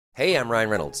Hey, I'm Ryan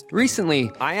Reynolds.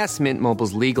 Recently, I asked Mint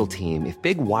Mobile's legal team if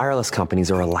big wireless companies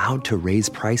are allowed to raise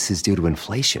prices due to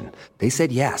inflation. They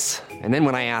said yes. And then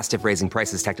when I asked if raising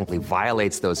prices technically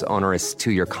violates those onerous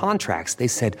 2-year contracts, they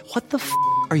said, "What the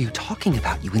are you talking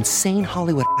about, you insane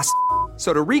Hollywood ass?"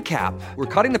 So to recap,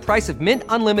 we're cutting the price of Mint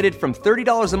Unlimited from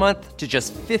 $30 a month to just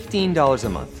 $15 a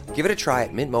month. Give it a try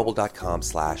at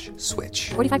mintmobile.com/switch.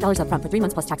 $45 up front for 3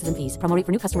 months plus taxes and fees. Promo rate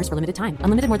for new customers for limited time.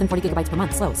 Unlimited more than 40 gigabytes per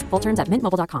month. Slows full terms at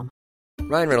mintmobile.com.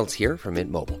 Ryan Reynolds here from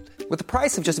Mint Mobile. With the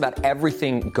price of just about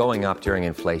everything going up during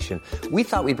inflation, we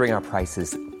thought we'd bring our prices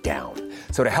down.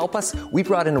 So to help us, we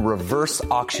brought in a reverse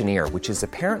auctioneer, which is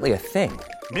apparently a thing.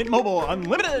 Mint Mobile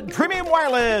Unlimited Premium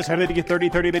Wireless. How to get 30,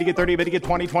 30, bit to get 30, bit to get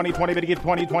 20, 20, 20, bit to get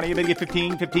 20, 20, bit to get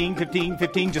 15, 15, 15,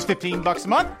 15, just $15 a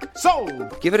month? Sold!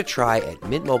 Give it a try at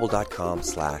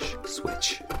mintmobile.com/switch.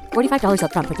 $45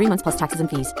 up front for 3 months plus taxes and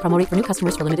fees. Promo rate for new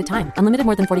customers for limited time. Unlimited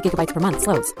more than 40 gigabytes per month.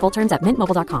 Slows full terms at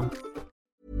mintmobile.com.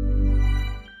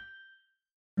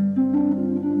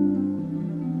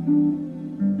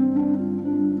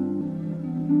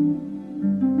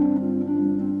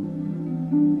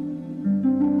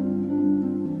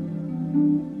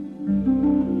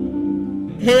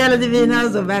 Hej alla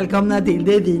divinas och välkomna till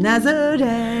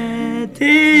Divinasöret.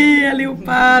 Hej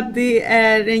allihopa, det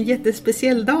är en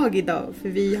jättespeciell dag idag för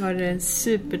vi har en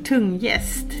supertung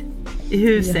gäst i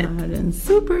huset. Vi har en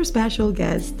super special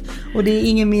guest och det är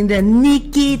ingen mindre än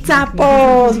Niki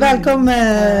Tsappos.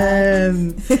 Välkommen!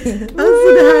 Alltså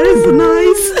det här är så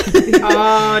nice.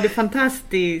 Ja, det är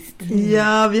fantastiskt.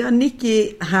 Ja, vi har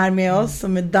Niki här med oss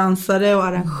som är dansare och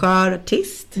arrangör,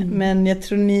 artist. Men jag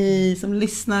tror ni som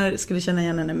lyssnar skulle känna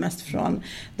igen henne mest från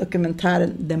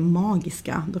dokumentären, den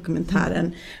magiska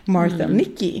dokumentären Martha och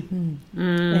Niki.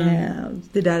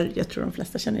 Det är där jag tror de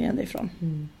flesta känner igen dig ifrån.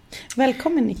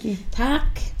 Välkommen Niki.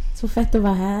 Tack, så fett att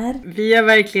vara här.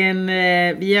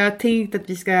 Vi har tänkt att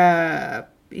vi ska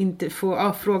inte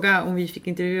få fråga om vi fick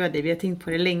intervjua dig. Vi har tänkt på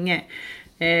det länge.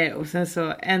 Och sen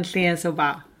så äntligen så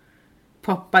bara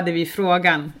poppade vi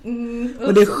frågan.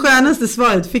 Och det skönaste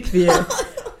svaret fick vi ju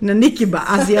när Niki bara,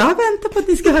 alltså jag väntar på att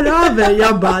ni ska höra av er.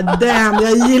 Jag bara, damn,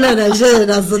 jag gillar den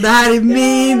tjejen, alltså det här är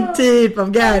min typ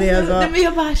av Gary alltså. Nej, men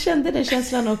jag bara kände den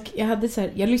känslan och jag hade så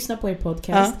här, jag lyssnade på er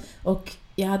podcast och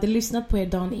jag hade lyssnat på er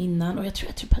dagen innan och jag tror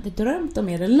jag typ hade drömt om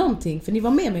er eller någonting, för ni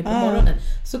var med mig på morgonen.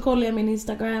 Så kollade jag min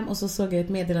Instagram och så såg jag ett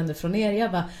meddelande från er.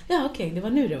 Jag bara, ja okej, det var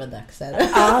nu det var dags här.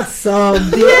 Alltså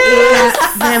det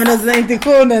är, nej men alltså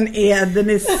intentionen är, den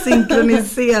är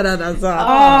synkroniserad alltså.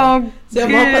 Så jag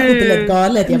hoppas det inte lät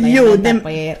galet. Jag bara, jo, på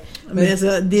er. Men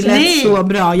alltså, det lät så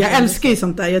bra. Jag älskar ju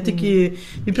sånt där. Jag tycker ju,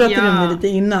 vi pratade om det lite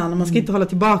innan och man ska inte hålla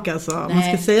tillbaka alltså. Man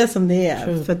ska säga som det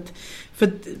är. För att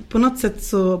på något sätt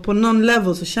så, på någon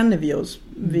level så känner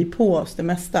vi på oss det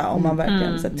mesta om man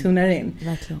verkligen så tunar in.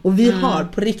 Verkligen. Och vi har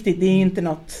på riktigt, det är inte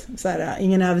något så här,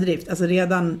 ingen överdrift. Alltså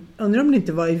redan, undrar om det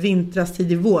inte var i vintras,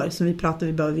 tid i vår som vi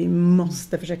pratade, vi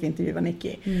måste försöka intervjua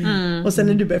Niki. Och sen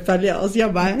när du började följa oss,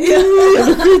 jag bara, jag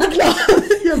var skitglad.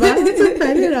 Jag bara, så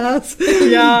följer oss.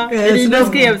 Ja, Elina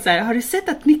skrev så här, har du sett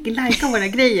att Niki likar våra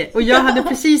grejer? Och jag hade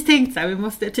precis tänkt så här, vi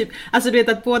måste typ, alltså du vet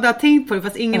att båda har tänkt på det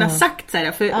fast ingen har sagt så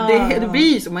här, för det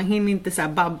blir ju så, man hinner inte så här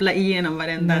babbla igenom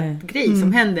varenda grej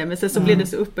som händer, men sen så blev det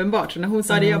så uppenbart, så när hon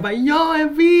sa det, jag bara, ja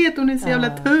jag vet, hon är så jävla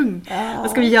tung.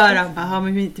 Vad ska vi göra? Bara,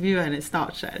 men vi intervjuar henne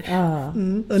snart så här.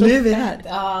 Och nu är vi här.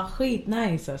 Ja, skit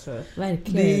nice alltså,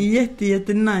 verkligen. Det är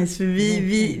jätte nice, för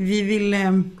vi vill,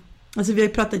 alltså vi har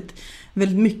pratat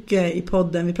väldigt mycket i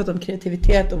podden, vi pratar om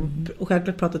kreativitet och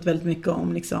självklart pratat väldigt mycket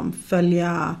om liksom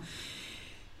följa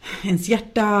ens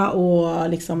hjärta och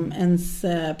liksom ens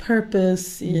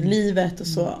purpose i livet och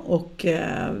så, och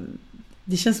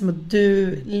det känns som att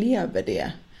du lever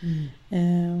det.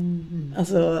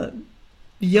 Alltså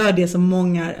gör det som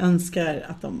många önskar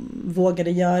att de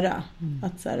vågade göra,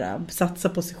 att så här, satsa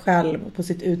på sig själv och på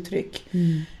sitt uttryck.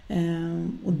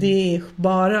 Och det är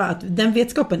bara att den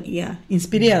vetskapen är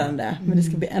inspirerande, men det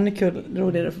ska bli ännu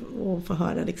roligare att få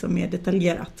höra liksom mer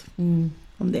detaljerat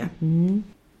om det.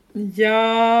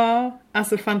 Ja,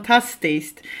 alltså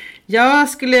fantastiskt. Jag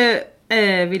skulle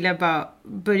vilja bara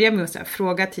börja med att så här,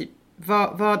 fråga typ,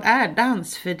 vad är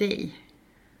dans för dig?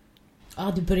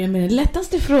 Ja, du börjar med den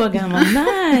lättaste frågan. Vad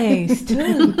nice.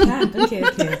 Okej.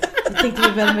 Jag tänkte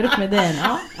vi värmer upp med den.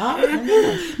 Ja.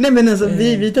 Nej men alltså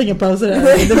vi tänker pausa det.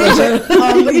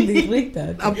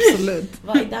 Absolut.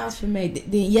 Vad är dans för mig?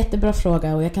 Det är en jättebra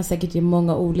fråga och jag kan säkert ge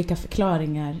många olika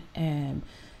förklaringar.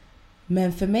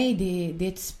 Men för mig det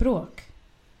är ett språk.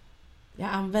 Jag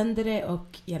använder det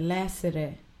och jag läser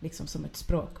det liksom som ett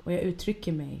språk. Och jag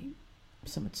uttrycker mig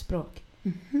som ett språk.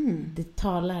 Det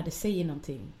talar, det säger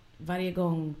någonting. Varje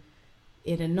gång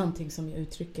är det någonting som jag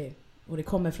uttrycker. Och det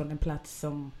kommer från en plats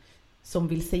som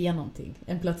vill säga någonting.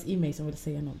 En plats i mig som vill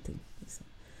säga någonting. Liksom.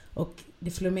 Och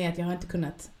det flög med att jag har inte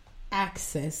kunnat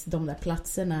access de där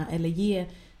platserna eller ge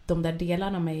de där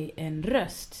delarna av mig en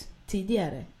röst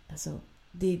tidigare. Alltså,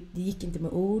 det gick inte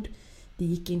med ord. Det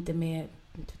gick inte med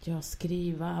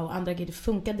skriva och andra grejer. Det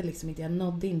funkade liksom inte. Jag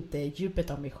nådde inte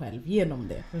djupet av mig själv genom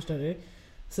det. Förstår du?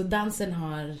 Så dansen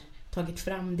har tagit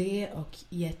fram det och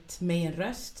gett mig en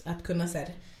röst. Att kunna så här,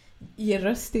 ge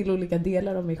röst till olika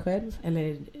delar av mig själv.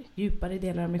 Eller djupare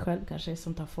delar av mig själv kanske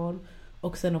som tar form.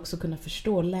 Och sen också kunna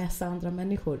förstå och läsa andra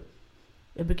människor.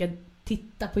 Jag brukar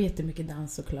titta på jättemycket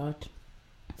dans såklart.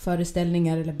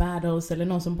 Föreställningar eller battles eller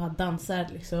någon som bara dansar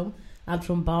liksom. Allt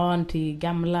från barn till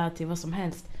gamla till vad som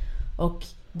helst. Och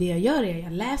det jag gör är att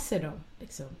jag läser dem.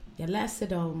 Liksom. Jag läser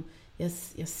dem.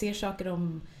 Jag ser saker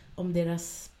om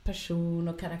deras person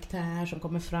och karaktär som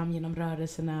kommer fram genom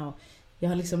rörelserna. Och jag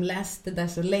har liksom läst det där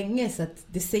så länge så att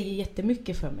det säger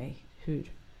jättemycket för mig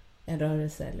hur en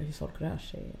rörelse eller hur folk rör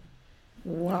sig.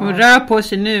 Wow. Hon rör på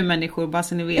sig nu människor, bara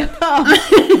så ni vet.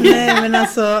 Nej men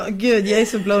alltså, gud jag är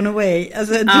så blown away.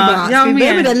 Alltså du bara, ska vi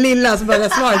börja med den lilla som bara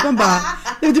svaret. Man bara,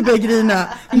 du börjar grina.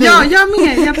 Nu. Ja, jag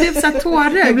med. Jag blev så här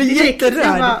tårögd. Jag blev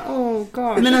jätterörd. Bara, oh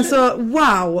God. Men alltså,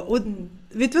 wow. Och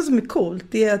vet du vad som är coolt?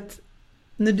 Det är att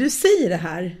när du säger det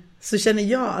här så känner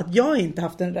jag att jag inte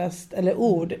haft en röst eller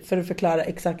ord för att förklara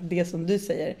exakt det som du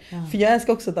säger. Ja. För jag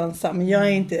älskar också dansa, men jag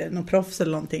är inte någon proffs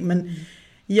eller någonting. Men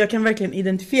jag kan verkligen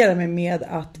identifiera mig med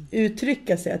att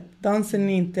uttrycka sig. Att dansen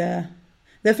är inte...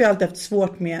 Därför har jag alltid haft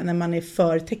svårt med när man är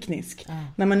för teknisk.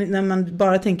 När man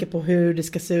bara tänker på hur det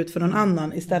ska se ut för någon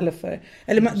annan istället för...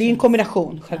 Eller det är en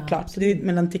kombination självklart. Så det är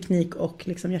mellan teknik och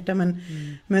liksom hjärta.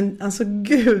 Men alltså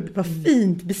gud, vad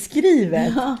fint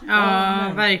beskrivet.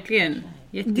 Ja, verkligen.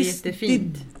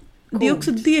 Jättefint. Det är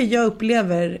också det jag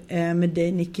upplever med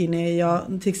dig Niki. När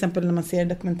jag, till exempel när man ser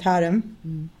dokumentären.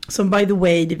 Som by the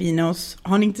way, Divinos.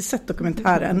 Har ni inte sett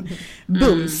dokumentären?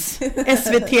 Bums.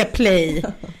 SVT Play.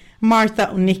 Martha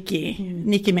och Niki.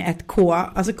 Niki med ett K.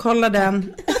 Alltså kolla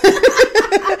den.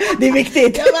 Det är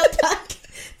viktigt. Ja, men tack.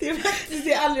 Det är faktiskt,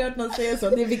 jag har aldrig hört någon säga så.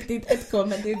 Det är viktigt ett K,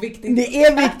 men det är viktigt. Det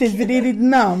är viktigt för det är ditt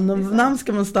namn. Och namn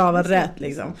ska man stava rätt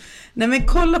liksom. Nej men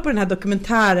kolla på den här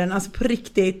dokumentären. Alltså på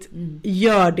riktigt.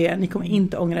 Gör det. Ni kommer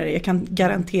inte ångra det. Jag kan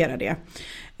garantera det.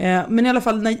 Men i alla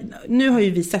fall, nu har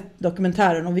ju vi sett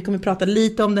dokumentären. Och vi kommer prata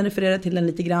lite om den, referera till den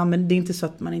lite grann. Men det är inte så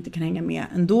att man inte kan hänga med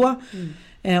ändå.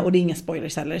 Och det är inga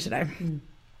spoilers heller sådär.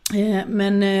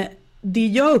 Men det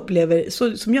jag upplever,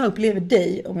 som jag upplever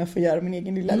dig, om jag får göra min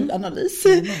egen lilla analys.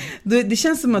 Det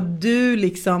känns som att du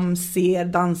liksom ser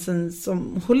dansen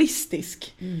som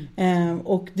holistisk.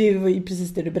 Och det var ju precis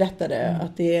det du berättade.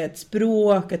 Att det är ett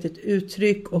språk, att det är ett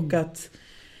uttryck och att...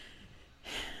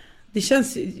 Det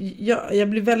känns, jag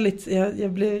blir väldigt,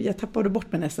 jag tappade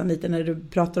bort mig nästan lite när du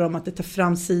pratar om att det tar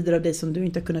fram sidor av dig som du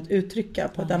inte har kunnat uttrycka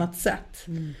på ett annat sätt.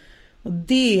 Och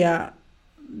det är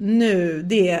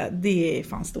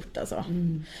fan stort alltså.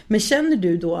 Men känner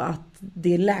du då att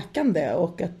det är läkande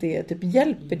och att det typ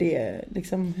hjälper det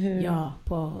liksom hur? Ja,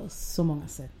 på så många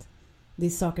sätt. Det är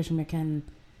saker som jag kan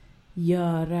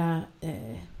göra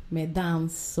med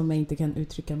dans som jag inte kan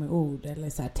uttrycka med ord eller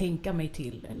så här, tänka mig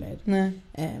till eller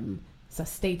så här,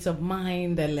 states of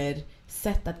mind eller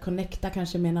sätt att connecta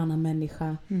kanske med en annan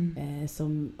människa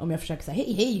som om jag försöker säga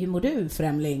hej hur mår du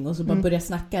främling och så bara börja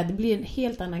snacka, det blir en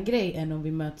helt annan grej än om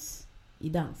vi möts i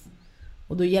dans.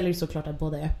 Och då gäller det såklart att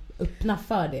båda är öppna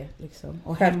för det liksom,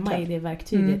 och hemma i det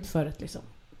verktyget för att liksom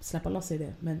släppa loss i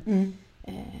det. Men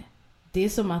det är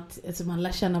som att alltså, man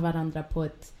lär känna varandra på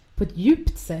ett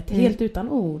djupt sätt, helt utan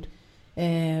ord.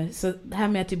 Så det här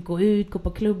med att typ gå på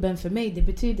klubben för mig, det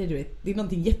betyder det är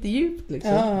någonting jättedjupt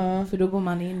liksom. För då går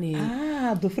man in i...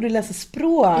 då får du läsa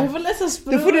språk. Jag får läsa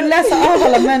språk. Då får du läsa av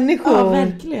alla människor. Ja,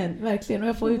 verkligen. Och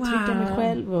jag får uttrycka mig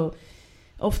själv. Och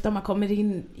ofta man kommer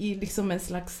in i liksom en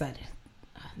slags här,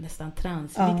 nästan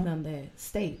transliknande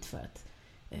state för att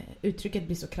uttrycket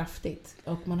blir så kraftigt.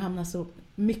 Och man hamnar så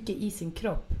mycket i sin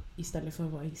kropp istället för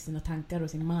att vara i sina tankar och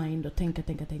sin mind och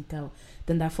tänka. Och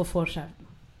den där får så här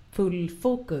full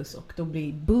fokus och då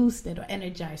blir boosted och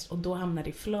energized och då hamnar det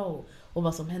i flow. Och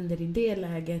vad som händer i det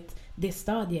läget, det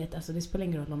stadiet, alltså det spelar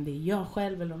ingen roll om det är jag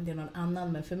själv eller om det är någon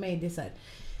annan, men för mig det är så här,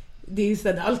 det är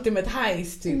så här ultimate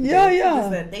highs typ. Ja.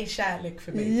 Det är kärlek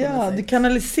för mig. Ja, du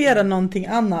kanaliserar någonting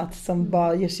annat som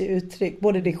bara ger sig uttryck,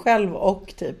 både dig själv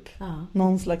och typ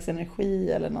någon slags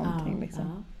energi eller någonting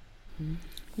liksom.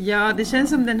 Ja, det känns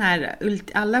som den här,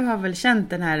 alla har väl känt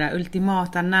den här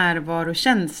ultimata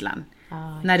närvarokänslan.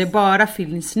 När det bara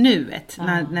finns nuet.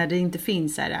 När det inte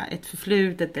finns så här, ett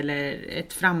förflutet eller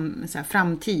ett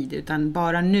framtid. Utan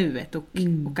bara nuet.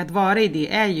 Och att vara i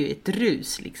det är ju ett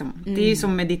rus. Liksom. Det är ju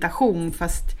som meditation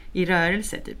fast i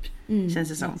rörelse typ. Känns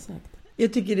det som. Exakt.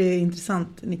 Jag tycker det är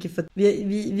intressant, Niki, för att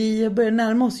vi börjar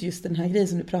närma oss just den här grejen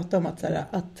som du pratade om. Att, så här,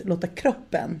 att låta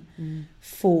kroppen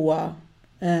få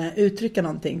uttrycka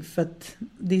någonting. För att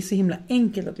det är så himla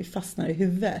enkelt att vi fastnar i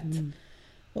huvudet.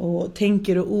 Och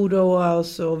tänker och oroar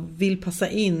oss och vill passa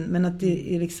in. Men att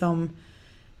det är liksom...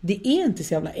 Det är inte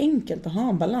så jävla enkelt att ha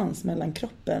en balans mellan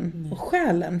kroppen och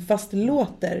själen. Fast det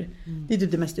låter... Det är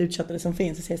typ det mest utsatta som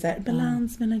finns. Att säga så här,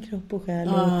 balans mellan kropp och själ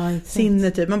och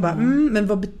sinne typ. Man bara, men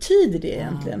vad betyder det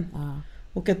egentligen?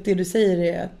 Och att det du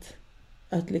säger är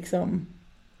att liksom...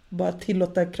 Bara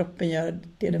tillåta kroppen göra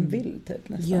det den vill typ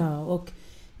nästan. Ja, och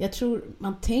jag tror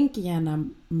man tänker gärna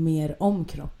mer om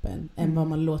kroppen än vad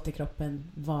man låter kroppen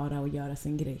vara och göra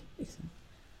sin grej. Liksom.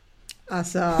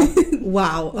 Alltså,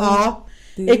 wow. Ja,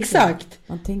 exakt.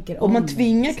 Man tänker och man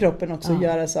tvingar kroppen också att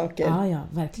göra saker. Ja,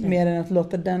 verkligen. Mer än att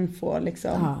låta den få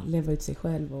liksom... leva ut sig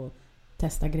själv och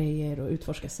testa grejer och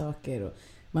utforska saker. Och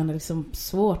man har liksom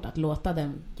svårt att låta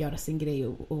den göra sin grej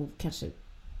och kanske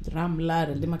ramlar,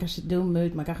 eller man kanske är dum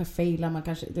ut, man kanske failar,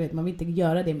 man vill inte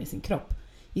göra det med sin kropp.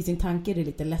 I sin tanke är det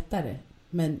lite lättare,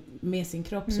 men med sin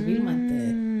kropp så vill man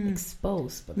inte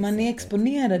expose på det man sättet. Är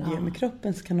exponerad ju med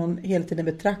kroppen, så kan någon hela tiden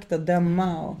betrakta,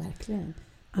 döma och... Verkligen.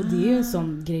 Och det är ju en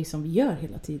sån grej som vi gör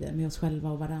hela tiden med oss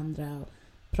själva och varandra, och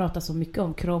prata så mycket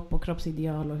om kropp och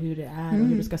kroppsideal och hur det är och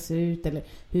hur det ska se ut, eller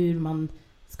hur man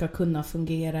ska kunna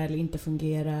fungera eller inte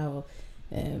fungera, och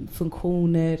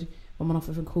funktioner, vad man har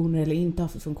för funktioner eller inte har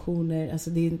för funktioner.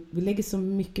 Alltså vi lägger så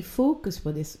mycket fokus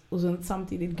på det, och så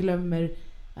samtidigt glömmer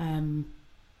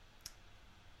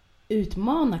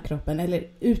utmana kroppen eller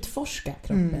utforska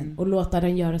kroppen och låta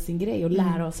den göra sin grej och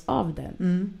lära oss av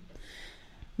den.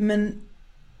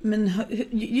 Men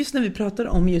just när vi pratar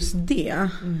om just det,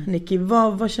 Niki,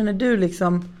 vad känner du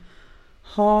liksom,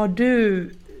 har du,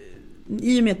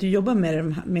 i och med att du jobbar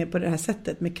med på det här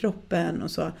sättet med kroppen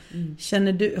och så,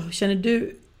 känner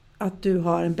du att du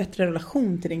har en bättre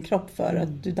relation till din kropp för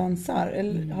att du dansar?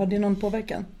 Eller har det någon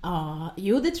påverkan? Ja,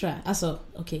 jo det tror jag. Alltså,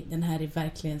 okej, den här är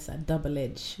verkligen så här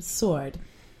double-edged sword.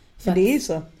 För det är ju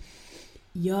så.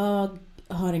 Jag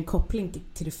har en koppling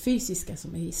till det fysiska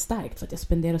som är starkt, för att jag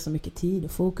spenderar så mycket tid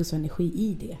och fokus och energi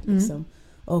i det. Liksom.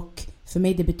 Och för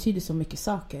mig det betyder så mycket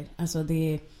saker. Alltså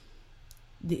det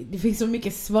finns så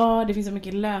mycket svar, det finns så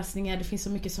mycket lösningar, det finns så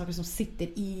mycket saker som sitter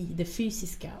i det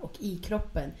fysiska och i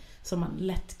kroppen som man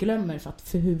lätt glömmer,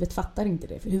 för huvudet fattar inte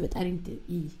det. För huvudet är inte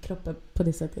i kroppen på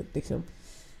det sättet. Liksom.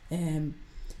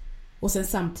 Och sen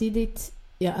samtidigt,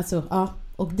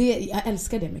 och jag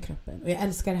älskar det med kroppen. Och jag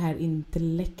älskar det här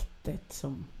intellektet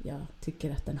som jag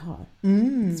tycker att den har.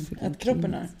 Att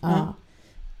kroppen har? Ja.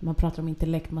 Man pratar om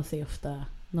intellekt, man säger ofta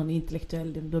någon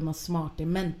intellektuell, då är man smart, det är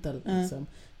mental. Liksom.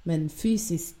 Men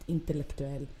fysiskt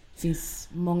intellektuell finns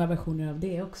många versioner av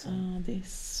det också. Det är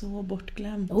så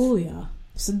bortglömt. Oh ja.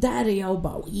 Så där är jag och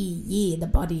bara, the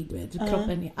body, du vet,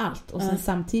 kroppen är allt. Och sen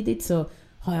samtidigt så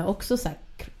har jag också så här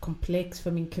komplex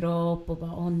för min kropp och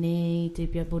bara, nej,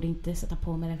 typ jag borde inte sätta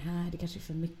på mig den här, det kanske är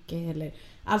för mycket, eller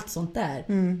allt sånt där.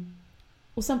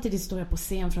 Och samtidigt står jag på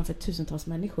scen framför tusentals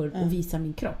människor och visar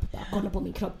min kropp. Bara, kolla på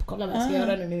min kropp, kolla vad jag ska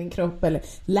göra nu med min kropp. Eller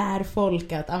lär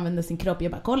folk att använda sin kropp.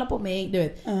 Jag bara, kolla på mig, du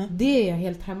vet. Det är jag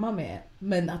helt hemma med.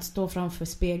 Men att stå framför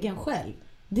spegeln själv,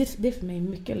 det är för mig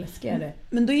mycket läskigare.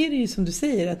 Men då är det ju som du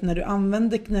säger, att när du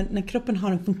använder, när kroppen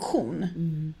har en funktion,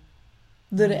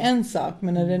 då är det en sak.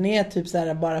 Men när den är typ så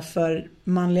här bara för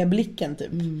manliga blicken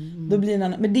typ, då blir det en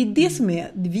annan. Men det är det som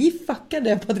är, vi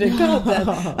fuckade patriarkatet.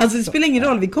 Alltså det spelar ingen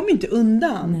roll, vi kommer inte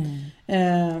undan.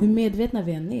 Hur medvetna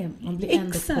vi än är, man blir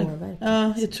ändå påverkad.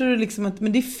 Ja, jag tror liksom att,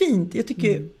 men det är fint. Jag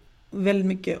tycker väldigt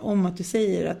mycket om att du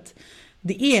säger att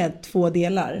det är två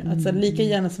delar. Alltså lika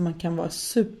gärna som man kan vara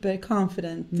super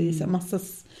confident i så massa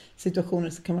situationer,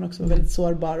 så kan man också vara väldigt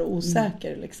sårbar och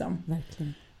osäker liksom.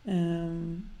 Verkligen.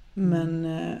 Men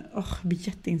jag blir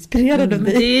jätteinspirerad av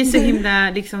dig. Det är så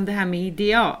himla liksom det här med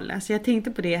ideal. Alltså jag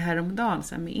tänkte på det häromdagen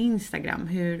så här med Instagram,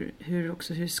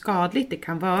 hur skadligt det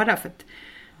kan vara, för att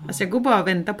alltså jag går bara och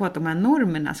väntar på att de här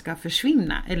normerna ska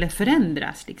försvinna eller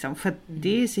förändras liksom, för att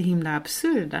det är så himla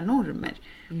absurda normer.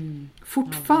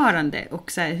 Fortfarande,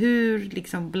 och så här, hur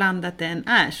liksom blandat det än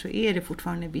är, så är det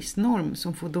fortfarande en viss norm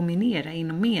som får dominera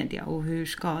inom media, och hur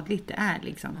skadligt det är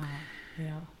liksom.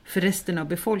 För resten av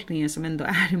befolkningen som ändå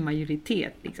är en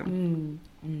majoritet liksom.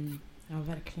 Ja,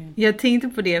 verkligen. Jag tänkte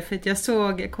på det för att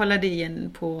jag kollade igen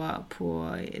på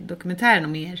dokumentären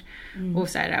om er och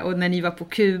så här, och när ni var på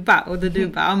Kuba och då du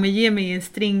bara, men ge mig en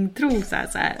stringtrosa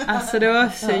så här. Alltså det var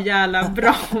så jävla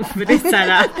bra för det så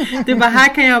här, det bara,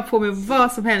 här kan jag ha på mig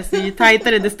vad som helst, ju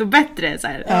tajtare desto bättre så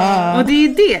här. Och det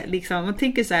är det liksom, man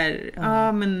tänker så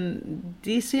här, men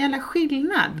det är så jävla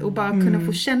skillnad och bara kunna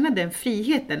få känna den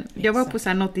friheten. Jag var på så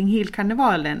här Notting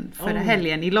Hill-karnevalen förra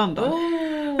helgen i London.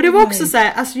 Och det var också så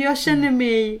här, alltså jag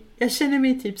känner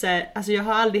mig typ så här, alltså jag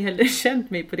har aldrig heller känt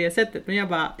mig på det sättet, men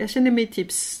jag känner mig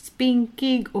typ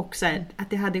spinkig och så här,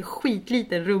 att jag hade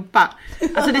skitliten rumpa.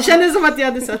 Alltså det kändes som att jag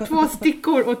hade så här 2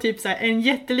 stickor och typ så här en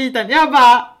jätteliten. Jag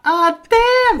bara,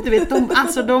 damn! Du vet,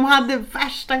 de hade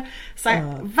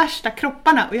värsta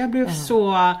kropparna och jag blev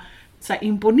så här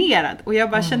imponerad och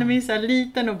jag bara kände mig så här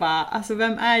liten och bara, alltså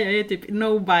vem är jag? Jag är typ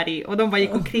nobody och de bara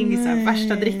gick omkring i så här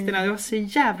värsta dräkterna. Det var så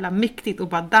jävla mäktigt och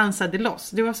bara dansade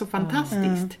loss. Det var så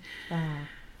fantastiskt.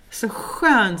 Så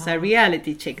skön så här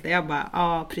reality check där jag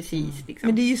bara, precis liksom.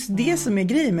 Men det är just det som är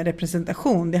grejen med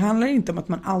representation. Det handlar inte om att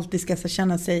man alltid ska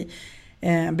känna sig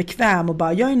bekväm och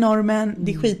bara, jag är normen,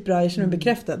 det är skitbra, jag känner mig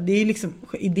bekräftad. Det är liksom,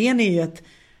 idén är ju att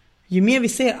ju mer vi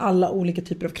ser alla olika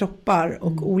typer av kroppar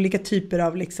och olika typer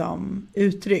av liksom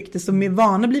uttryck, desto mer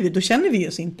vana blir vi, då känner vi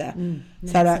oss inte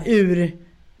så här ur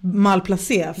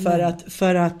malplacé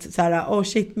för att så här, oh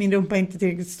shit, min rumpa är inte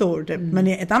tillräckligt stor typ. Men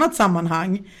i ett annat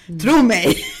sammanhang, tro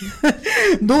mig,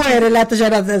 då är det lätt att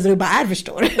känna att ens rumpa är för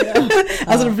stor.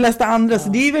 Alltså de flesta andra, så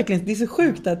det är verkligen, det är så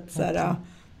sjukt att så här,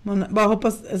 man bara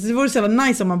hoppas, alltså det vore så jävla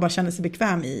nice om man bara känner sig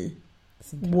bekväm i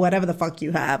whatever the fuck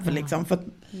you have liksom, för att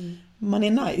man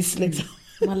är nice liksom.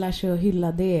 Man lär sig att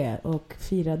hylla det och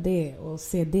fira det och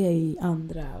se det i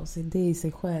andra och se det i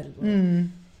sig själv.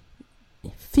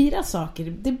 Fira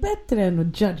saker, det är bättre än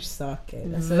att judge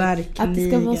saker. Alltså, verkligen. Att det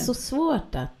ska vara så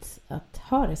svårt att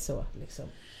ha det så liksom.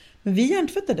 Men vi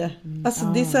hjärntvättade. Alltså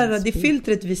det är så här, det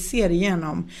filtret vi ser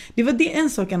igenom. Det var det en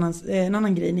sak, en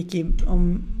annan grej Niki,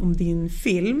 om din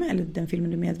film, eller den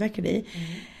filmen du medverkade i.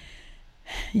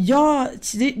 Ja,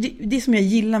 det som jag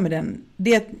gillar med den,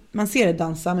 det är att man ser det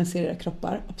dansa, man ser det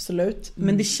kroppar, absolut.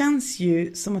 Men det känns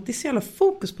ju som att det är så jävla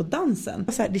fokus på dansen.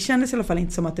 Alltså, det kändes i alla fall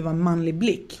inte som att det var en manlig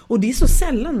blick. Och det är så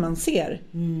sällan man ser.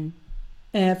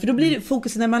 För då blir det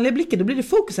fokusen, när manliga blicken, då blir det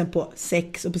fokusen på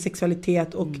sex och på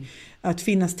sexualitet och att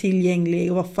finnas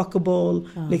tillgänglig och vara fuckable.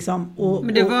 Liksom.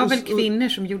 Men det var väl kvinnor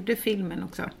som gjorde filmen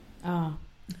också? Ja,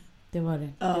 det var det.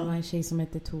 Det var en tjej som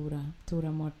hette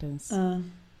Tora Mortens.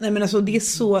 Nej men alltså det är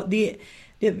så,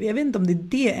 jag vet inte om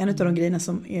det är en av de grejerna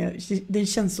som den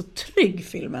känns så trygg,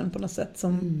 filmen på något sätt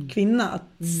som kvinna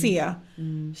att se.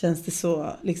 Känns det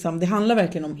så liksom, det handlar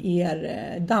verkligen om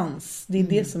er dans. Det är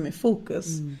det som är fokus.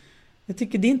 Jag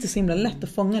tycker det är inte så himla lätt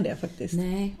att fånga det faktiskt.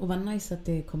 Nej, och vad nice att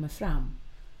det kommer fram.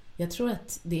 Jag tror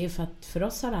att det är för att för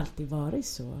oss har det alltid varit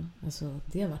så. Alltså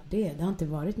det har varit det. Det har inte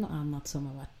varit något annat som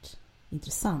har varit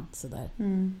intressant sådär.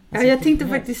 Alltså, jag tänkte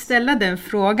faktiskt ställa den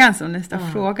frågan som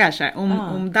nästa fråga så här,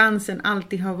 om dansen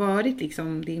alltid har varit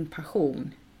liksom din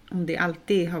passion, om det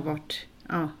alltid har varit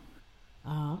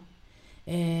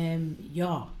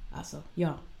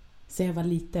så jag var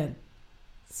liten,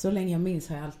 så länge jag minns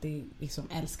har jag alltid liksom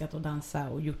älskat att dansa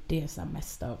och gjort det så här,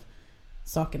 mest av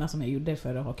sakerna som jag gjorde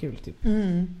för att ha kul typ.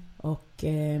 Och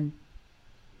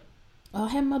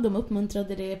hemma de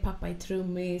uppmuntrade det. Pappa är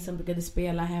trummis som brukade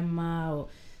spela hemma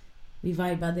och vi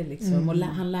vibade liksom. Och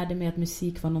han lärde mig att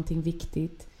musik var någonting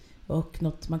viktigt och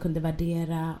något man kunde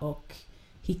värdera och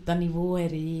hitta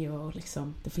nivåer i och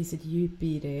liksom, det finns ett djup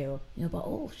i det och jag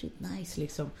bara, shit nice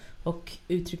liksom. Och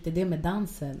uttryckte det med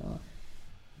dansen och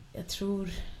jag tror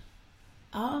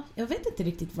jag vet inte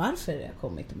riktigt varför det har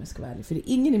kommit, om jag ska vara ärlig. För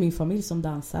det är ingen i min familj som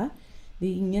dansar. Det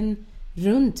är ingen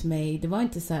runt mig. Det var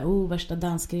inte så här, värsta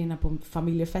dansgrejerna på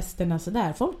familjefesterna så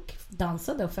där. Folk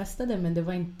dansade och festade, men det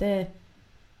var inte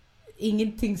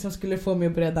ingenting som skulle få mig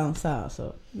att börja dansa,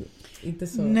 alltså. Inte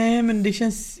så. Nej, men det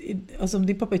känns, alltså om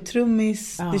din pappa är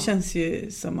trummis, det känns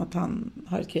ju som att han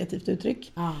har ett kreativt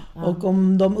uttryck. Och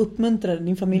om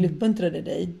din familj uppmuntrade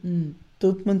dig, då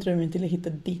uppmuntrar de till att hitta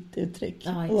ditt uttryck,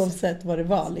 oavsett vad det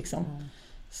var liksom.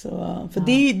 Så, för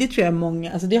det tror jag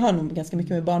många, alltså det har nog ganska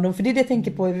mycket med barndom, för det är det jag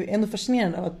tänker på, är ändå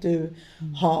fascinerande av att du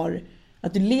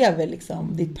att du lever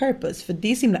liksom ditt purpose, för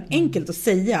det är så himla enkelt att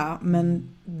säga, men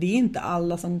det är inte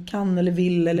alla som kan eller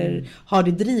vill eller har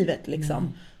det drivet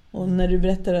liksom. Och när du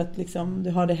berättar att liksom,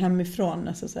 du har det hemifrån,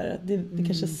 alltså så här, att det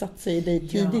kanske satt sig i dig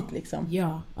tidigt liksom.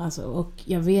 Ja, alltså, och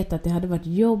jag vet att det hade varit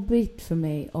jobbigt för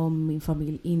mig om min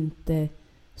familj inte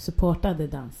supportade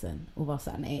dansen och var så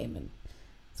här, nej men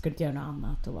ska du inte göra något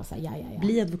annat? Och var så här, ja.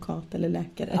 Bli advokat eller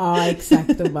läkare. Ja,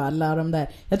 exakt. Och bara la dem där.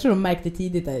 Jag tror de märkte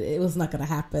tidigt att it was not gonna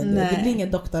happen. Det blir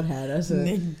ingen doktor här. Alltså.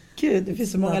 Nej, gud, det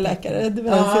finns så många läkare.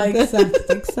 Ja,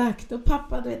 exakt. Och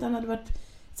pappa, du vet, han hade varit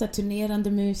så här,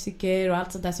 turnerande musiker och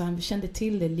allt sånt där, så han kände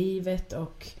till det livet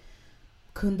och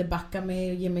kunde backa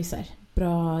mig och ge mig så här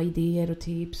bra idéer och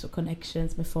tips och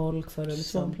connections med folk för att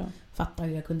liksom fatta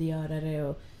hur jag kunde göra det,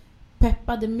 och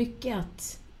peppade mycket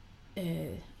att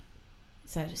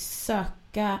så här,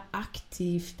 söka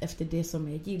aktivt efter det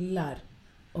som jag gillar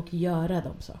och göra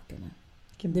de sakerna.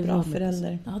 Vilken bra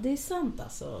förälder. Ja, det är sant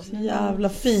alltså. Så jävla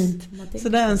fint. Så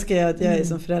där önskar jag att jag är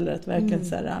som förälder, att verkligen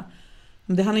så här,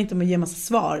 det handlar inte om att ge massa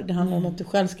svar, det handlar om att du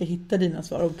själv ska hitta dina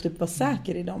svar och typ vara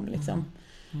säker i dem liksom.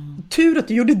 Tur att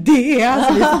du gjorde det,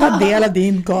 alltså vi får ta del av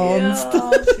din konst.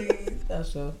 Ja, shit,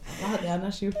 alltså. Vad hade jag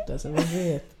annars gjort alltså, vad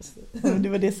vet. Det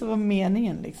var det som var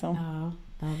meningen liksom.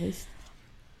 Ja, visst.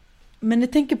 Men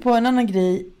jag tänker på en annan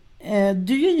grej.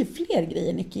 Du gör ju fler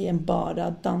grejer, Niki, än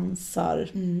bara dansar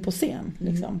på scen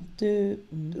liksom. Du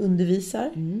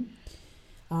undervisar.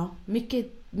 Ja,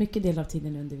 mycket del av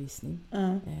tiden är undervisning.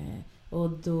 Och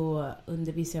då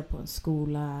undervisar jag på en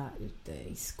skola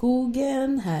ute i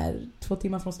skogen här 2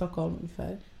 timmar från Stockholm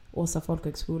ungefär. Åsa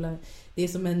folkhögskola. Det är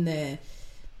som en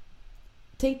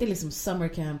tänk dig liksom summer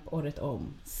camp året om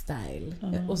style.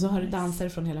 Och så har du dansare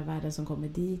från hela världen som kommer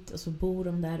dit, och så bor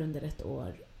de där under ett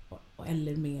år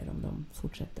eller mer om de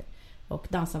fortsätter, och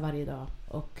dansar varje dag.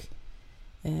 Och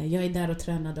jag är där och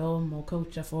tränar dem och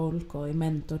coachar folk och är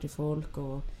mentor till folk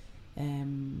och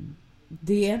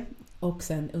det, och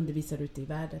sen undervisar ute i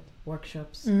världen,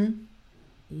 workshops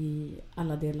i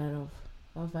alla delar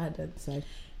av världen så här.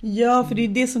 Ja, för det är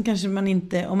det som kanske man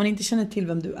inte, om man inte känner till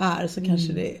vem du är, så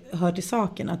kanske det hör till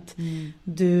saken att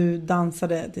du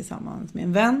dansade tillsammans med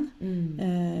en vän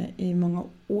i många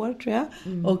år tror jag.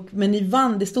 Men ni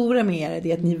vann, det stora med er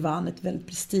är att ni vann ett väldigt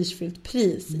prestigefyllt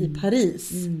pris i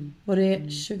Paris. Var det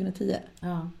 2010?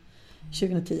 Ja.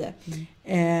 2010.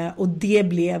 Och det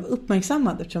blev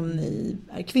uppmärksammat eftersom ni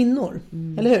är kvinnor,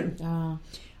 eller hur? Ja.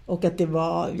 Och att det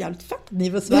var jävligt fett. Ni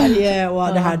var Sverige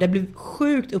och det här. Det blev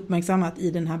sjukt uppmärksammat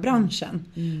i den här branschen.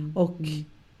 Och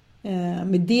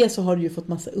med det så har du ju fått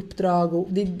massa uppdrag. Och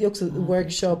det är också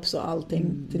workshops och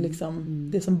allting. Till liksom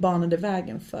det som banade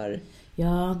vägen för.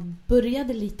 Jag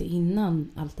började lite innan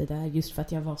allt det där. Just för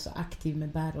att jag var så aktiv med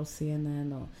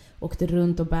battle-scenen. Och åkte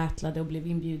runt och battlade och blev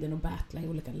inbjuden att battla i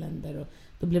olika länder. Och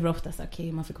då blev det ofta så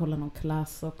okej, man fick hålla någon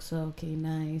klass också. Okej,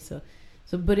 nice. Och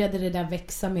så började det där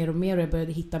växa mer och mer, och jag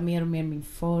började hitta mer och mer min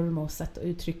form och sätt att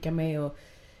uttrycka mig, och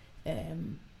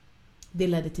det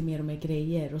ledde till mer och mer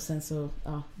grejer. Och sen så,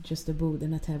 Just a Boo,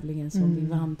 den här tävlingen som vi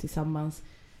vann tillsammans,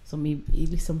 som i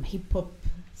liksom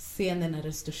hiphop-scenen är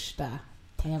den största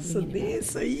tävlingen. Så det är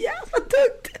så jävla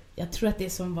tungt. Jag tror att det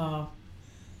som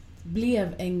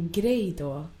blev en grej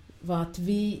då var att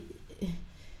vi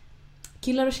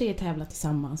killar och tjejer tävlar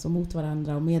tillsammans och mot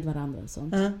varandra och med varandra och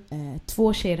sånt.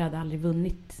 2 tjejer hade aldrig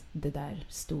vunnit det där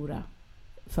stora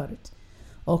förut.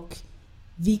 Och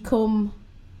vi kom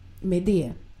med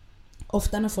det.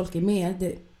 Ofta när folk är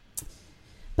med,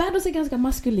 battles är ganska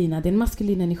maskulina. Det är en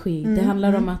maskulin energi. Det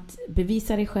handlar om att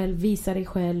bevisa dig själv, visa dig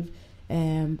själv,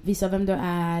 visa vem du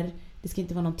är. Det ska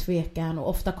inte vara någon tvekan, och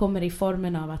ofta kommer det i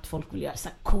formen av att folk vill göra så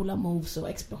här coola moves och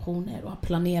explosioner och har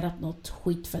planerat något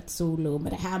skitfett solo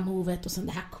med det här movet och sen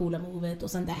det här coola movet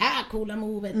och sen det här coola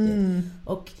movet.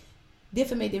 Och det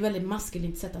för mig, det är väldigt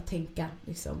maskulint sätt att tänka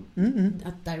liksom.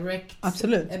 Att direct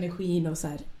energin och så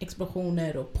här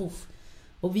explosioner och puff.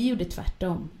 Och vi gjorde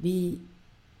tvärtom. Vi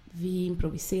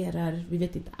improviserar, vi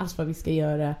vet inte alls vad vi ska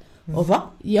göra. Och va?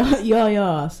 Ja,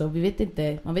 alltså, man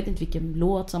vet inte vilken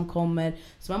låt som kommer.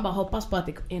 Så man bara hoppas på att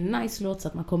det är en nice låt så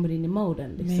att man kommer in i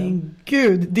moden liksom. Men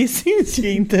gud, det syns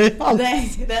ju inte alls.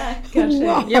 Nej, kanske.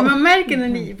 Wow. Ja, man märker när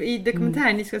ni i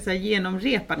dokumentären ni ska så här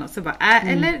genomrepa något, så bara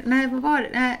eller nej, vad var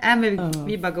det? Men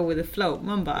vi bara go with the flow.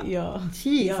 Man bara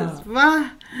Jesus, va?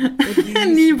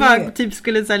 Ni bara typ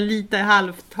skulle så här lite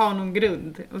halvt ha någon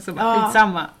grund och så bara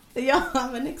skitsamma. Ja,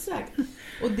 men exakt.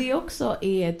 Och det också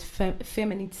är ett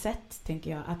feminint sätt,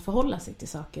 tänker jag, att förhålla sig till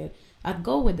saker. Att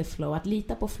go with the flow, att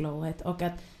lita på flowet och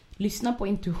att lyssna på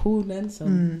intuitionen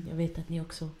som jag vet att ni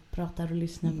också pratar och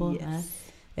lyssnar på.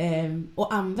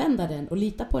 Och använda den och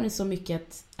lita på den så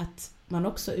mycket att man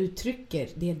också uttrycker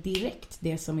det direkt,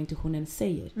 det som intuitionen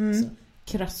säger.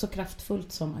 Så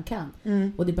kraftfullt som man kan.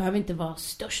 Och det behöver inte vara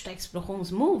största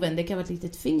explosionsmoven. Det kan vara ett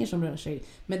litet finger som rör sig.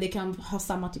 Men det kan ha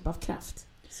samma typ av kraft.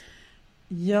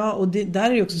 Ja, och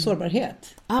där är ju också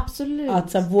sårbarhet. Absolut.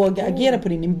 Att så här, våga agera på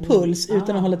din impuls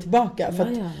utan att hålla tillbaka. För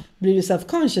att blir du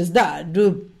self-conscious där,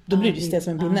 då blir du stel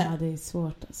som en pinne. Ja, det är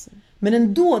svårt alltså. Men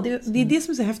ändå, det är det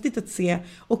som är så häftigt att se.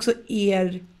 Också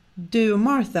du och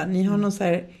Martha, ni har någon så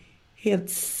här helt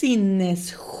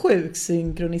sinnessjuk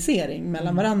synkronisering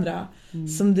mellan varandra.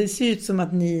 Som det ser ut som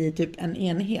att ni är typ en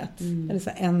enhet. Eller så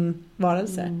här, en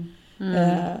varelse.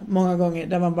 Många gånger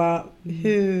där man bara,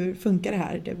 hur funkar det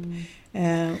här? Typ.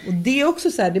 Och det är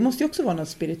också så här, det måste ju också vara något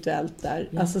spirituellt där.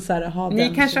 Ja. Alltså så här,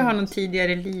 ni kanske har någon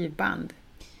tidigare livband.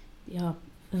 Ja,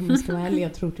 om jag ska vara ärlig,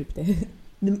 jag tror typ det.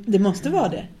 Det måste vara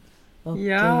det. Och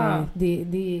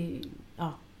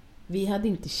vi hade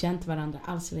inte känt varandra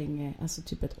alls länge, alltså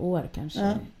typ ett år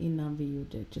kanske innan vi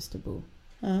gjorde Just a Boo.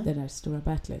 Det där stora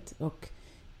battlet. Och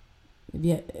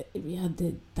vi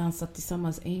hade dansat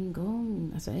tillsammans en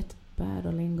gång, alltså ett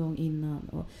battle en gång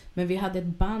innan. Men vi hade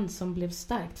ett band som blev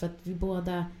starkt för att vi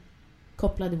båda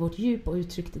kopplade vårt djup och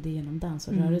uttryckte det genom dans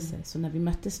och rörelse. Så när vi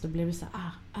möttes då blev det så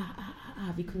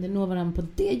vi kunde nå varandra på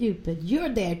det djupet.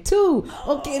 You're there too!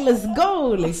 Okej, let's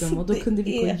go! Liksom. Och då kunde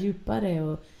vi gå djupare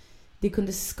och det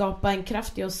kunde skapa en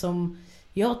kraft i oss som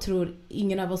jag tror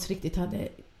ingen av oss riktigt hade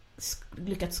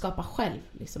lyckats skapa själv.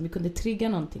 Liksom. Vi kunde trigga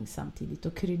någonting samtidigt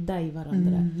och krydda i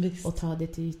varandra och ta det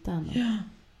till ytan.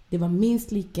 Det var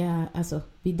minst lika, alltså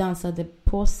vi dansade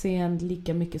på scen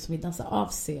lika mycket som vi dansade av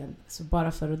scen. Så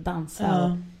bara för att dansa.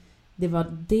 Och det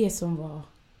var det som var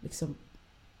liksom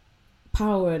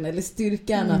powern eller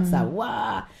styrkan att säga,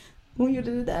 wow, hon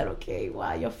gjorde det där, okej,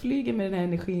 wow, jag flyger med den här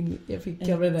energin jag fick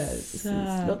av det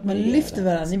där. Man lyfter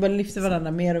varandra, ni bara lyfter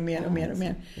varandra mer och mer och mer och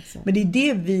mer. Men det är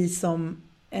det vi som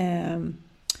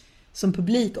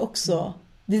publik också,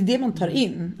 det är det man tar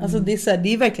in. Alltså det är så här,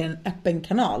 det är verkligen en öppen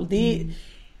kanal. Det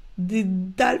är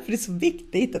därför det är så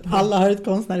viktigt att alla har ett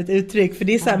konstnärligt uttryck, för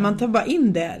det är så här, man tar bara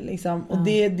in det liksom. Och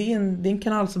det är en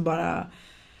kanal som bara,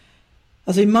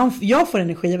 alltså jag får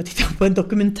energi av att titta på en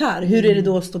dokumentär. Hur är det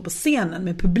då att stå på scenen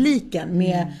med publiken,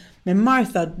 med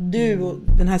Martha, du och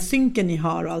den här synken ni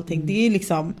har och allting. Det är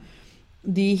liksom,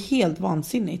 det är helt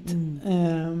vansinnigt.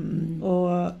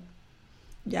 Och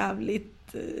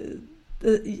jävligt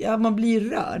man blir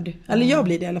rörd. Eller jag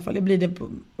blir det i alla fall. Jag blir det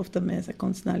ofta med så här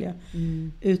konstnärliga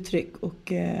uttryck. Och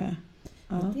det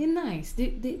är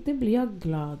nice. Det blir jag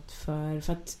glad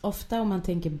för att ofta om man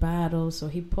tänker battles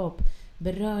och hiphop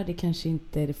berör det kanske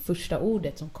inte det första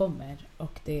ordet som kommer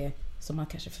och det som man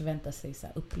kanske förväntar sig så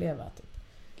här uppleva typ.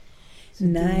 Så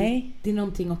nej. Det är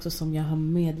någonting också som jag har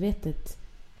medvetet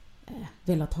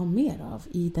velat ha mer av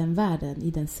i den världen,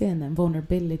 i den scenen,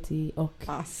 vulnerability och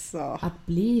att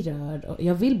bli rörd. Och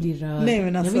jag vill bli rörd. Nej,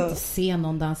 men alltså, jag vill inte se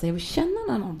någon dansa, jag vill känna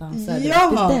när någon dansar.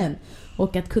 Ja. Det är den.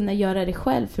 Och att kunna göra det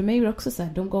själv. För mig är det också så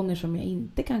här, de gånger som jag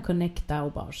inte kan connecta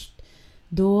och bara,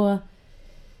 då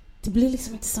det blir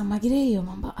liksom inte samma grej och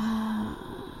man bara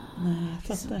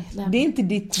det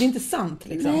är inte sant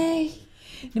liksom. Nej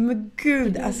men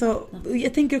gud, alltså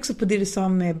jag tänker också på det du sa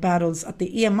med battles, att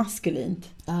det är maskulint.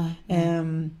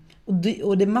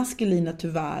 Och det maskulina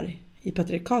tyvärr i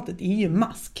patriarkatet är ju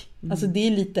mask. Alltså det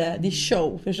är lite, det är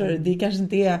show, förstår du? Det kanske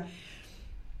inte är,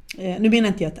 nu menar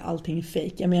inte jag att allting är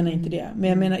fake, jag menar inte det. Men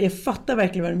jag menar, jag fattar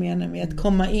verkligen vad du menar med att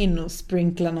komma in och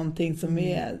sprinkla någonting som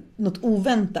är något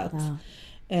oväntat.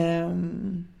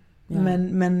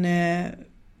 Men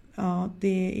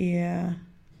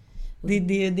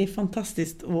det är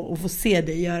fantastiskt att få se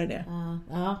dig göra det.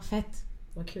 Ja, fett.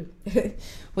 Vad kul.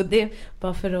 Och det,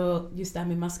 bara för att, just det här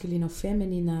med maskulina och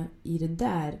feminina i det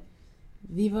där.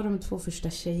 Vi var de 2 första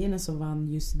tjejerna som vann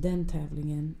just den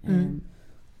tävlingen.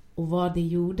 Och vad det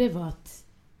gjorde var att,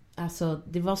 alltså,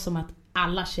 det var som att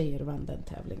alla tjejer vann den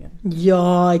tävlingen.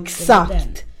 Ja,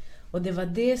 exakt. Och det var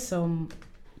det som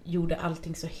gjorde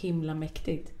allting så himla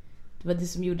mäktigt. Det var det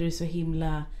som gjorde det så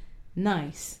himla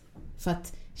nice. För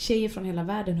att tjejer från hela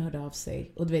världen hörde av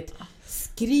sig och du vet,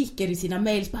 skriker i sina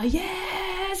mails bara, yes,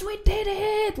 we did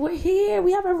it, we're here,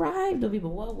 we have arrived. Och vi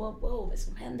bara, wow, vad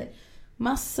som händer?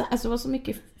 Massa, alltså det var så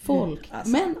mycket folk,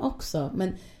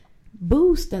 men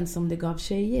boosten som det gav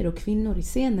tjejer och kvinnor i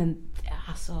scenen,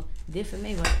 alltså det för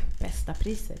mig var det bästa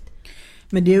priset.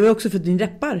 Men det är ju också för att din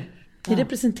reppar, det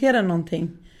representerar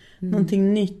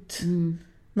någonting nytt,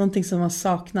 någonting som har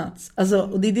saknats. Alltså,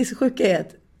 och det är det så sjuka är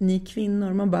att ni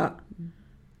kvinnor, man bara,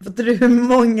 fattar du hur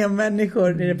många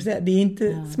människor det representerar? Det är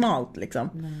inte smalt liksom.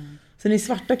 Så ni är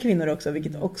svarta kvinnor också,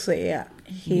 vilket också är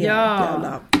helt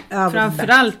jävla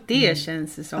Framförallt det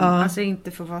känns det som. Alltså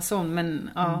inte för att vara sån, men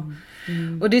ja.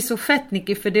 Och det är så fett,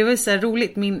 Niki, för det var så här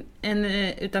roligt. En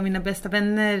utav mina bästa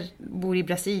vänner bor i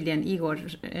Brasilien, Igor.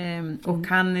 Och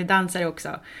han är dansare också.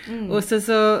 Och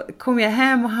så kom jag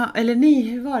hem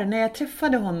hur var det? När jag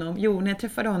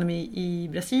träffade honom i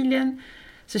Brasilien,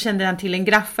 så kände han till en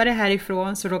graffare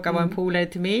härifrån, så råkade vara en polare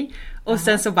till mig. Och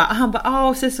sen så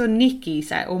och sen så Niki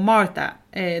så här, och Martha,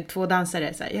 2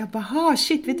 dansare så här. Jag bara,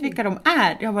 shit, vet du vilka de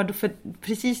är? Jag bara, för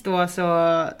precis då så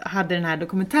hade den här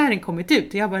dokumentären kommit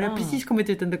ut. Jag bara, det har precis kommit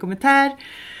ut en dokumentär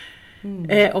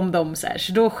om dem så här.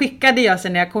 Så då skickade jag,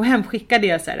 sen när jag kom hem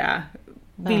så här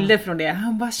bilder från det.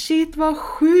 Han bara, shit, vad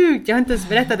sjukt. Jag har inte ens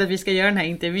berättat att vi ska göra den här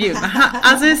intervjun.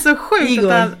 Alltså det är så sjukt.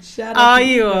 Igor.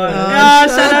 Igor. Ja,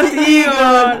 shoutout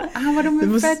Igor. Han var, de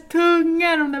är fett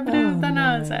tunga, de där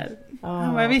brudarna. Så här.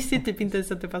 Han bara, jag visste typ inte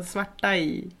ens att det var svarta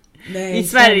i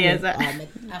Sverige. Så här. Ja,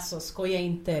 men alltså skoja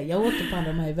inte. Jag åkte på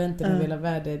de här eventen över hela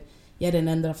världen. Jag är den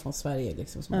enda från Sverige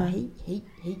liksom, som bara, hej.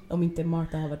 Om inte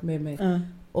Martha har varit med mig.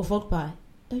 Och folk bara,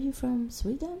 are you from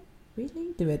Sweden?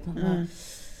 Really? Du vet, man bara,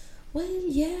 well,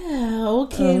 yeah,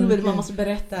 okay. Man måste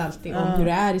berätta alltid om hur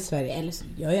det är i Sverige. Eller så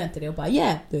gör jag inte det och bara,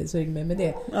 så är jag med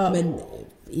det. Men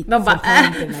de bara,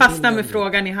 fastnar med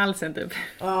frågan i halsen typ.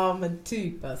 Ja, men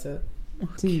typ alltså.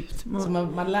 Typ. Så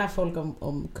man lär folk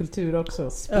om kultur också.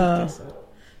 Alltså.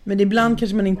 Men ibland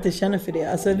kanske man inte känner för det.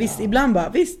 Alltså ibland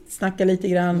bara, snacka lite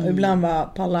grann. Och ibland bara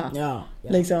palla.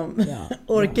 Liksom,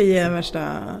 orka ge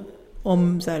värsta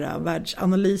om så här,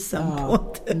 världsanalysen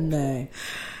på det.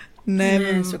 Nej,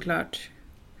 men såklart.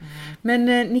 Men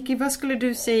Niki, vad skulle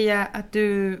du säga att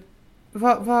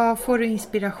vad får du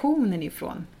inspirationen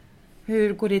ifrån?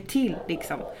 Hur går det till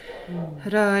liksom?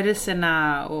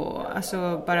 Rörelserna och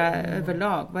alltså bara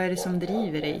överlag. Vad är det som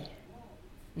driver dig?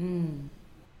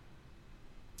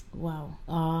 Wow.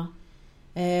 Ja.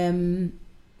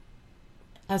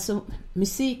 Alltså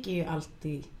musik är ju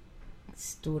alltid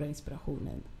stora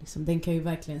inspirationen. Liksom, den kan ju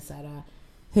verkligen så här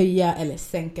höja eller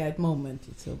sänka ett moment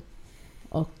liksom.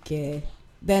 Och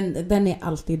den är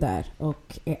alltid där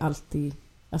och är alltid,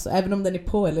 alltså även om den är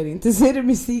på eller inte, så är det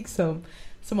musik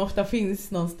som ofta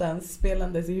finns någonstans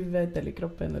spelandes i huvudet eller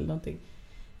kroppen eller någonting.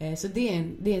 Så det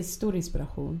är en stor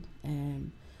inspiration.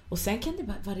 Och sen kan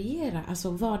det variera,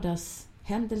 alltså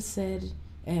vardagshändelser,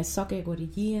 saker jag går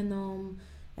igenom.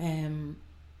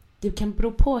 Det kan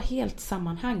bero på helt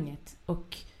sammanhanget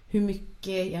och hur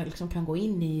mycket jag liksom kan gå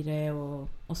in i det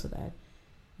och sådär.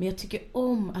 Men jag tycker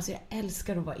alltså jag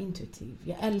älskar att vara intuitiv.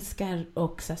 Jag älskar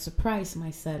att så här, surprise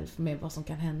myself med vad som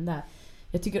kan hända.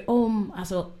 Jag tycker om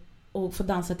alltså att få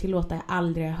dansa till låtar jag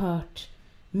aldrig har hört.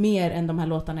 Mer än de här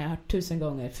låtarna jag har hört 1000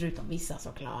 gånger. Förutom vissa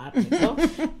såklart. Liksom.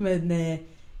 Men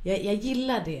jag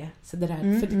gillar det. Så det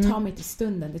där, för det tar mig till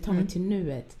stunden. Det tar mig till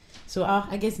nuet. Så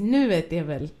I guess nuet är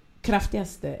väl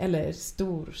kraftigaste eller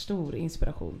stor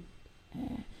inspiration.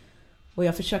 Och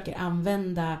jag försöker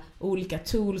använda olika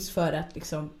tools för att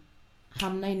liksom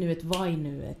hamna i nuet, vara i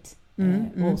nuet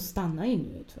och stanna i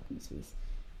nuet förhoppningsvis.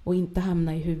 Och inte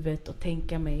hamna i huvudet och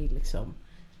tänka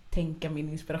min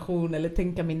inspiration eller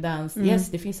tänka min dans.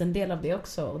 Yes, det finns en del av det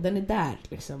också och den är där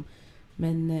liksom.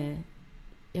 Men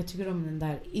jag tycker om den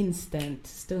där instant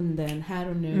stunden här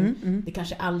och nu. Det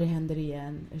kanske aldrig händer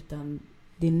igen, utan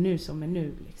det är nu som är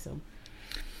nu liksom.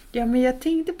 Ja, men jag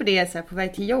tänkte på det så här, på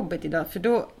väg till jobbet idag. För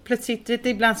då plötsligt, det är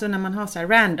ibland så när man har så här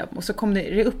random och så kom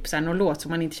det upp så här någon låt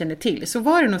som man inte känner till. Så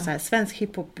var det någon så här svensk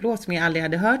hiphop-låt som jag aldrig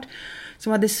hade hört.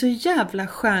 Som hade så jävla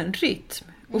skön rytm.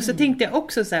 Och så tänkte jag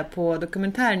också så här på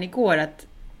dokumentären igår att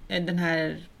den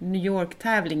här New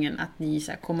York-tävlingen att ni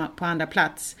så här kom på andra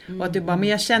plats. Och att du bara, men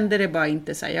jag kände det bara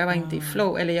inte så här, jag var inte i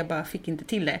flow eller jag bara fick inte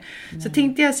till det. Så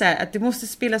tänkte jag så här att det måste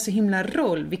spela så himla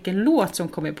roll vilken låt som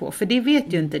kommer på. För det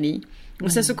vet ju inte ni.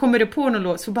 Och sen så kommer det på någon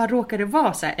låt så bara råkar det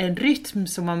vara så här, en rytm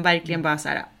som man verkligen bara så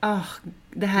här,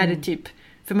 det här är typ,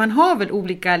 för man har väl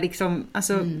olika liksom,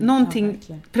 alltså någonting,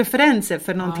 preferenser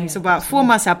för någonting, så bara får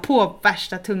man så här på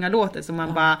värsta tunga låten som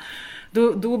man bara,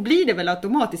 då blir det väl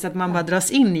automatiskt att man bara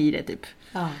dras in i det typ.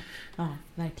 Ja,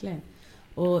 verkligen.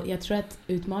 Och jag tror att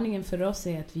utmaningen för oss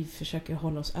är att vi försöker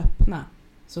hålla oss öppna.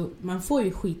 Så man får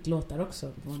ju skitlåtar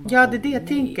också. Ja, det är det jag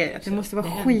tänker. Att det måste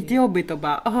vara skitjobbigt och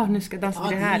bara, nu ska jag dansa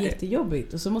till det här. Ja, det är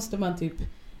jättejobbigt. Och så måste man typ,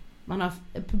 man har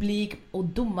publik och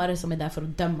domare som är där för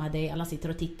att döma dig. Alla sitter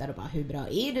och tittar och bara, hur bra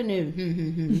är du nu?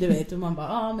 Du vet, och man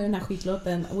bara, med den här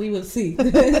skitlåten, we will see.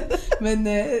 Men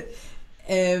det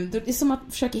är som att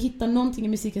försöka hitta någonting i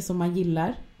musiken som man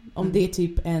gillar. Om det är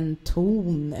typ en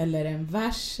ton eller en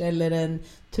vers eller en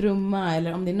trumma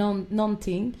eller om det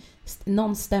är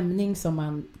någon stämning som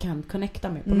man kan connecta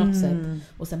med på något sätt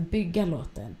och sen bygga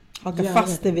låten. haka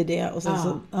fast det vid det och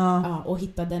sen och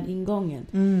hitta den ingången.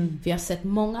 För jag har sett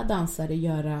många dansare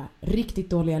göra riktigt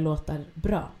dåliga låtar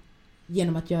bra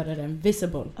genom att göra den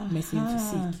visible med sin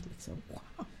fysik liksom.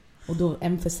 Och då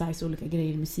emphasize olika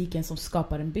grejer i musiken som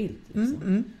skapar en bild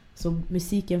liksom. Så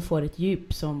musiken får ett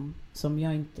djup som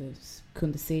jag inte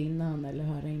kunde se innan eller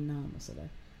höra innan och sådär.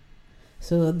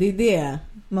 Så det är det.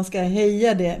 Man ska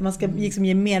höja det. Man ska liksom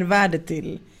ge mer värde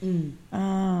till.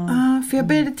 För jag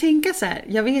började tänka så här.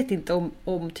 Jag vet inte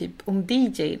om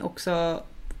DJ:n också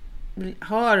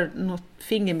har något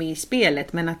finger med i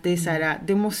spelet. Men att det är så här.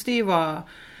 Det måste ju vara,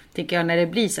 tänker jag, när det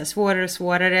blir så här svårare och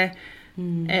svårare.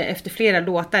 Efter flera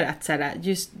låtar. Att så här,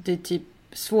 just det typ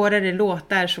svårare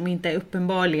låtar som inte är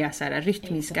uppenbarliga så här,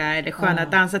 rytmiska eller sköna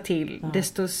att dansa till,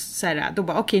 desto så här, då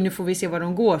bara okej, nu får vi se vad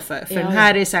de går för den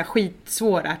här är så här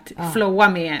skitsvår att flowa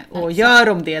med och gör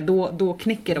de det då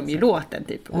knäcker de ju låten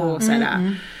typ och så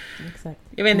här.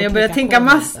 Jag vet inte, jag börjar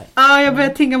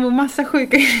tänka på massa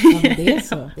sjuka grejer.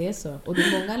 Det är så. Och det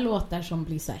är många låtar som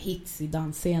blir så här hits i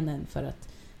dansscenen för att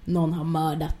någon har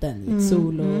mördat den i ett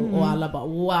solo och alla bara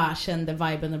wow, kände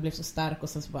viben och blev så stark och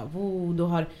sen så bara wow, då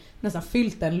har nästan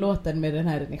fyllt den låten med den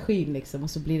här energin liksom, och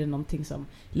så blir det någonting som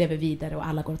lever vidare och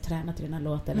alla går och tränar till den här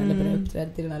låten eller börjar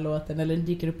uppträda till den här låten eller den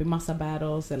dyker upp i massa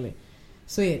battles eller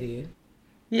så är det ju.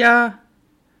 Ja.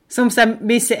 Som så här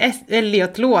Missy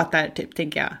Elliot-låtar typ,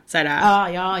 tänker jag. Så här,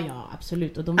 ja,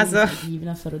 absolut. Och de är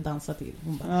givna för att dansa till.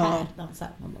 Hon bara, här, dansar.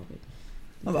 Man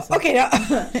bara, okej då.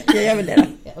 Jag gör väl det då.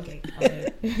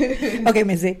 Okej,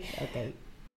 Missy. Okej.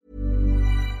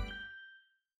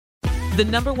 The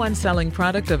 #1 selling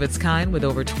product of its kind with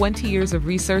over 20 years of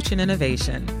research and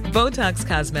innovation. Botox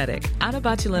Cosmetic, out of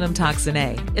botulinum toxin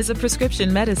A, is a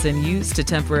prescription medicine used to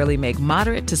temporarily make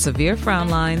moderate to severe frown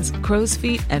lines, crow's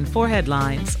feet, and forehead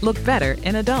lines look better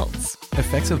in adults.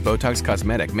 Effects of Botox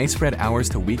Cosmetic may spread hours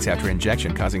to weeks after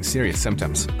injection, causing serious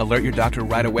symptoms. Alert your doctor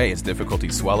right away as difficulty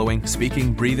swallowing,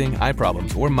 speaking, breathing, eye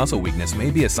problems, or muscle weakness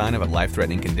may be a sign of a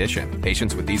life-threatening condition.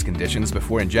 Patients with these conditions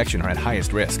before injection are at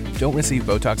highest risk. Don't receive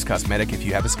Botox Cosmetic if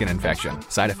you have a skin infection.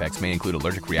 Side effects may include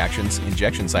allergic reactions,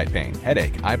 injection site pain,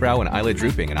 headache, eyebrow and eyelid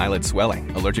drooping, and eyelid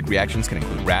swelling. Allergic reactions can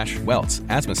include rash, welts,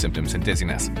 asthma symptoms, and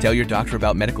dizziness. Tell your doctor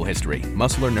about medical history,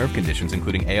 muscle or nerve conditions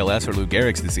including ALS or Lou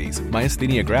Gehrig's disease,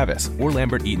 myasthenia gravis, or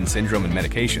Lambert-Eaton syndrome and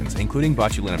medications, including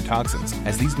botulinum toxins,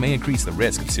 as these may increase the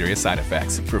risk of serious side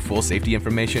effects. For full safety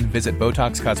information, visit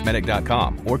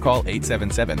BotoxCosmetic.com or call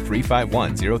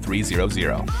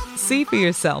 877-351-0300. See for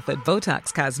yourself at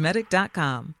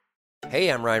BotoxCosmetic.com. Hey,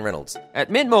 I'm Ryan Reynolds.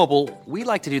 At Mint Mobile, we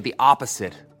like to do the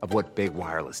opposite of what Big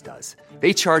Wireless does.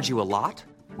 They charge you a lot,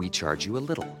 we charge you a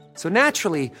little. So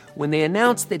naturally, when they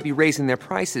announced they'd be raising their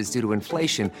prices due to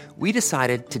inflation, we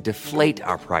decided to deflate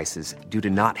our prices due to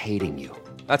not hating you.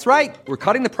 That's right. We're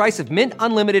cutting the price of Mint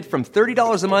Unlimited from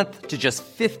 $30 a month to just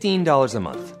 $15 a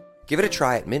month. Give it a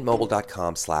try at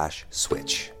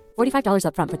mintmobile.com/switch. $45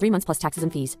 up front for 3 months plus taxes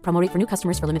and fees. Promo rate for new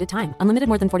customers for limited time. Unlimited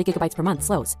more than 40 gigabytes per month.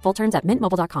 Slows full terms at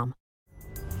mintmobile.com.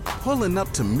 Pulling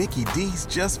up to Mickey D's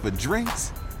just for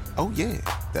drinks? Oh yeah,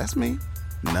 that's me.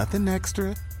 Nothing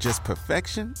extra, just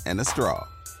perfection and a straw.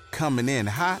 Coming in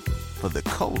hot for the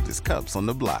coldest cups on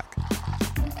the block.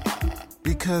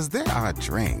 Because there are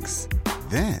drinks.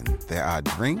 Then there are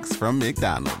drinks from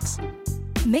McDonald's.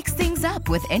 Mix things up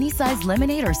with any size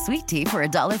lemonade or sweet tea for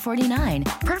 $1.49.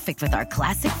 Perfect with our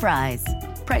classic fries.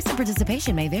 Price and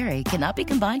participation may vary. Cannot be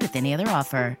combined with any other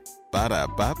offer.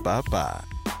 Ba-da-ba-ba-ba.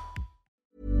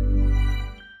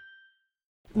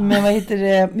 Men vad heter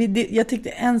det? Jag tyckte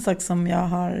en sak som jag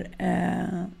har...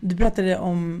 du pratade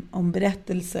om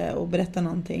berättelse och berätta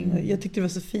någonting. Och jag tyckte det var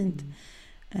så fint.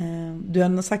 Du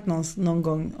har sagt någon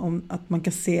gång om att man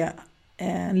kan se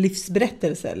en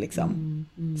livsberättelse liksom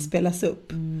spelas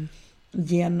upp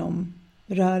genom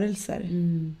rörelser.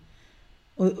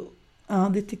 Och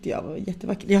ja, det tyckte jag var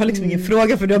jättevackert. Jag har liksom ingen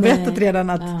fråga för du har berättat redan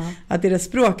att det är det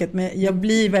språket, men jag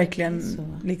blir verkligen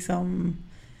liksom,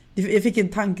 jag fick en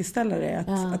tankeställare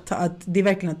att det är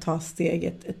verkligen att ta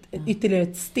steget, ytterligare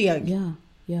ett steg.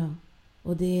 Ja.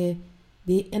 Och det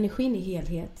är energin i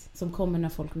helhet som kommer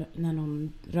när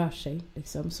någon rör sig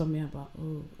liksom, som jag bara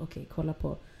okej, kolla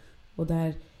på. Och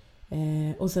där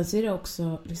och sen så är det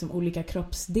också liksom olika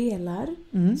kroppsdelar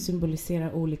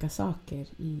symboliserar olika saker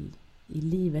i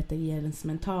livet, i ens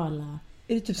mentala.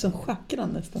 Är det typ som chakran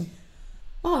nästan?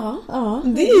 Ja.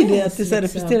 Det är ju det att det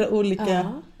representerar olika.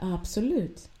 Ja,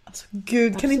 absolut. Alltså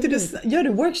gud, kan inte du gör du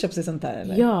workshops i sånt här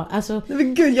eller? Ja, alltså.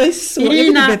 Men gud, jag är så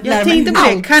Irina, jag tänkte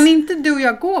på det. Kan inte du och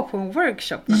jag gå på en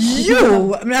workshop?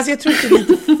 Jo, men alltså jag tror inte det är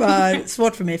lite för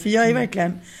svårt för mig, för jag är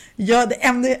verkligen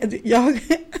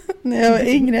När jag var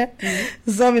yngre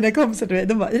så sa mina kompisar till mig,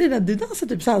 de bara, Irina, du dansar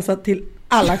typ salsa till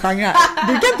alla genrer.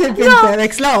 Du kan typ inte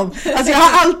växla om. Alltså jag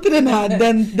har alltid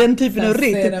den typen av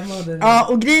rytm. Ja,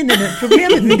 och grejen är,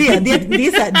 problemet med det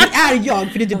är så här, det är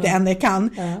jag, för det är typ det enda jag kan.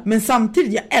 Men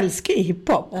samtidigt, jag älskar ju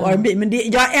hiphop och R&B, men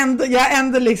jag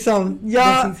ändå liksom,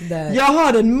 jag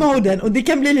har den moden, och det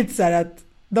kan bli lite så här att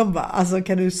de bara, alltså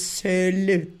kan du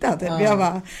sluta? Typ. Jag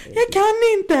bara, jag kan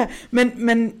inte.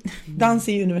 Men dans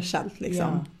är ju universellt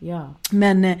liksom.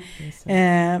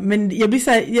 Men jag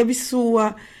blir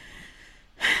så,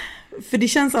 för det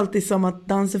känns alltid som att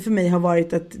dansen för mig har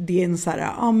varit att det är en så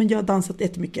här, men jag har dansat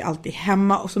jättemycket alltid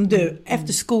hemma, och som du,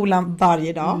 efter skolan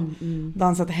varje dag,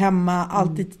 dansat hemma,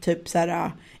 alltid typ så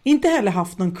här, inte heller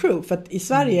haft någon crew, för att i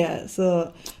Sverige så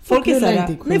folk är så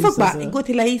här, folk bara går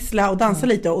till La Isla och dansar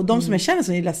lite, och de som jag känner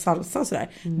som gillar salsa och sådär,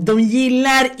 de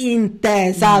gillar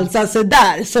inte salsa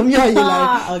sådär som jag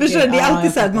gillar. Förstår du? Det är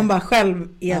alltid så här att man bara själv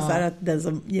är så här, att den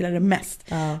som gillar det mest.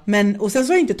 Men, och sen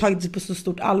så har jag inte tagit det på så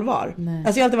stort allvar.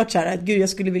 Alltså jag har alltid varit så här att gud, jag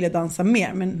skulle vilja dansa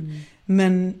mer,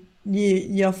 men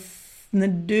jag, när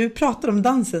du pratar om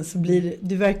dansen så blir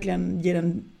du verkligen ger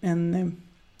en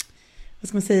vad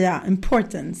ska man säga,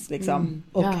 importance liksom,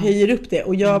 och höjer upp det,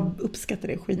 och jag uppskattar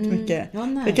det skitmycket.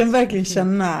 Jag kan verkligen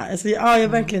känna, alltså, jag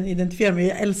verkligen identifierar mig,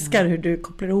 jag älskar hur du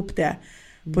kopplar ihop det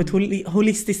på ett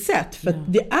holistiskt sätt, för att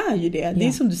det är ju det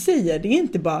är som du säger, det är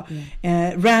inte bara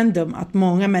random att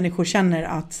många människor känner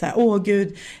att så här, åh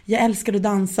gud, jag älskar att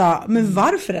dansa, men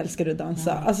varför älskar du att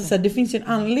dansa? Alltså så här, det finns ju en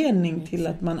anledning till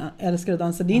att man älskar att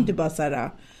dansa, det är inte bara så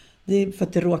här, det är för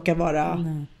att det råkar vara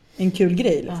en kul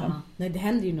grej liksom. Nej, det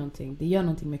händer ju någonting. Det gör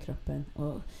någonting med kroppen.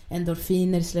 Och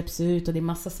endorfiner släpps ut, och det är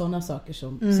massa sådana saker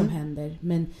som händer.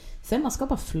 Men sen man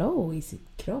skapar flow i sin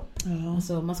kropp.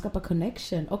 Alltså man skapar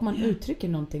connection, och man uttrycker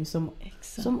någonting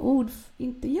som ord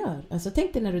inte gör. Alltså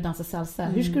tänk dig när du dansar salsa.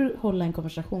 Hur ska du hålla en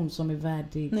konversation som är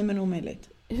värdig? Nej, men omöjligt.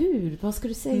 Hur? Vad ska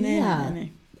du säga?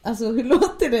 Nej. Alltså hur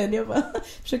låter det? Jag bara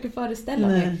försöker föreställa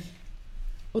mig.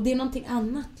 Och det är någonting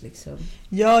annat liksom.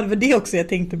 Ja, det var det också jag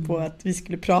tänkte på, att vi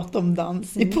skulle prata om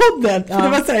dans i podden. För det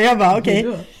var så här, jag bara,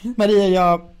 okej. Maria och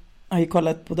jag har ju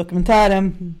kollat på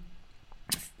dokumentären.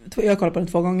 Jag har kollat på den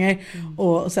 2 gånger.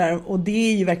 Och, så här, och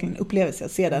det är ju verkligen en upplevelse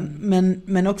att se den.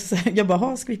 Men också så här, jag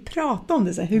bara, ska vi prata om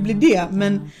det? Så här, hur blir det?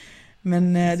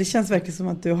 Men det känns verkligen som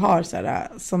att du har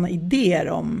sådana idéer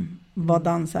om vad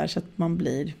dans är, så att man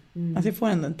blir... Alltså jag får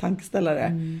ändå en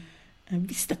tankeställare. Jag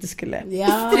visste att du skulle...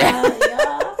 Ja.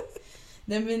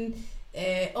 Nej, men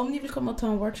om ni vill komma och ta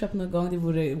en workshop någon gång, det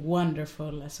vore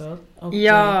wonderful alltså. Och,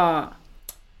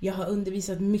 jag har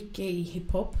undervisat mycket i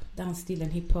hiphop, dansstilen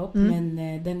hiphop, men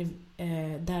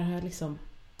där har jag liksom,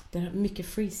 där har mycket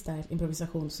freestyle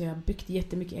improvisation, så jag har byggt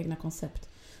jättemycket egna koncept.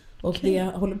 Och det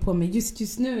jag håller på med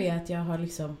just nu är att jag har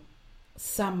liksom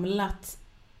samlat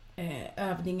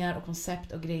övningar och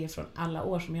koncept och grejer från alla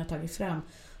år som jag har tagit fram,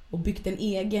 och byggt en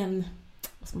egen,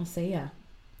 vad ska man säga,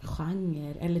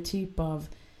 genre eller typ av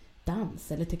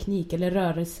dans eller teknik eller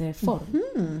rörelseform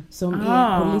som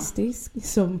är holistisk,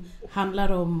 som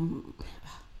handlar om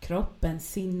kroppen,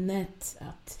 sinnet,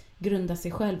 att grunda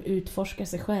sig själv, utforska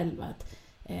sig själv, att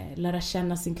lära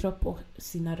känna sin kropp och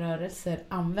sina rörelser,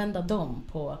 använda dem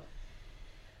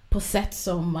på sätt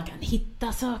som man kan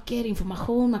hitta saker,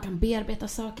 information, man kan bearbeta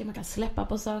saker, man kan släppa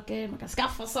på saker, man kan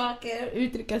skaffa saker,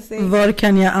 uttrycka sig. Var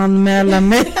kan jag anmäla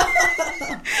mig?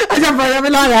 Alltså jag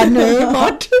vill ha det här nu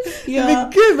bort.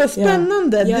 Men gud vad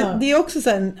spännande. Det är också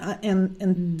så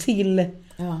en till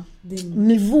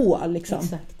nivå liksom.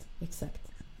 Exakt.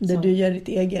 Där du gör ditt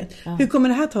eget. Hur kommer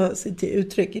det här ta sig till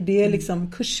uttryck? Är det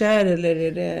liksom kurser eller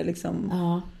är det liksom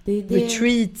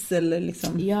retreats eller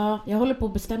liksom? Ja, jag håller på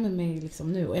att bestämma mig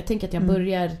liksom nu. Och jag tänker att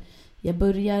jag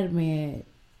börjar med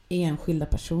enskilda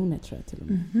personer, tror jag till och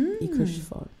med. I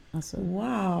kursform. Alltså,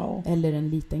 wow. Eller en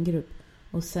liten grupp.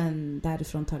 Och sen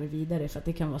därifrån tar det vidare. För att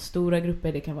det kan vara stora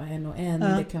grupper, det kan vara en och en.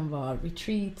 Det kan vara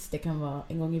retreats, det kan vara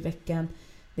en gång i veckan.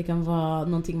 Det kan vara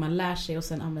någonting man lär sig och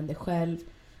sen använder själv.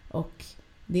 Och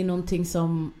det är någonting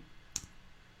som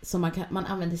man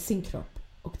använder sin kropp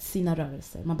och sina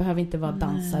rörelser. Man behöver inte vara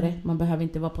dansare. Man behöver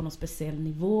inte vara på någon speciell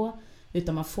nivå.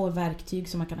 Utan man får verktyg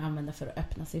som man kan använda för att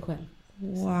öppna sig själv.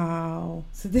 Wow.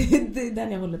 Så det är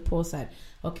den jag håller på så här.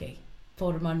 Okej,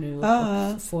 formar nu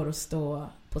och får att stå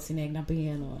på sina egna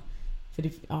ben. Och, för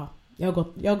det, jag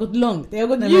har gått långt. Jag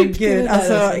har gått djupt. Gud,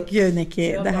 alltså, gud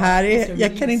Niki, det här är,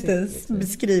 jag kan inte ens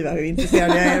beskriva hur intresserad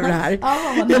jag är av det här.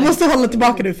 Jag måste hålla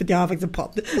tillbaka nu för att jag har faktiskt en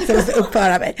podd. Så jag måste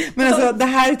uppföra mig. Men alltså, det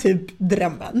här är typ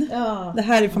drömmen. Det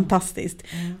här är fantastiskt.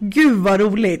 Gud vad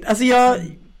roligt. Alltså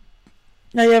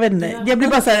Ja, jag vet inte. Jag blir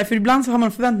bara så här, för ibland så har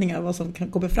man förväntningar av vad som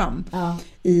kan komma fram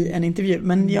i en intervju.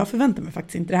 Men jag förväntar mig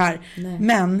faktiskt inte det här. Nej.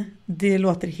 Men det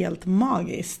låter helt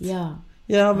magiskt. Ja.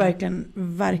 Jag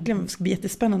verkligen ska bli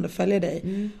jättespännande att följa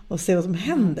dig och se vad som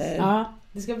händer. Ja,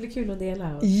 det ska bli kul att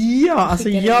dela. Ja, alltså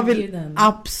jag vill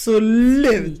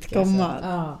absolut komma.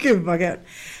 Alltså. Gud vad kul.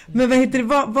 Men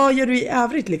vad gör du i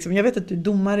övrigt liksom? Jag vet att du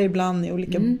domar ibland i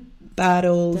olika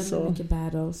battles. Mycket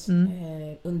battles.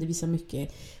 Undervisar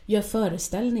mycket. Gör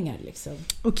föreställningar liksom.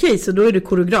 Okej, så då är du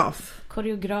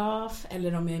koreograf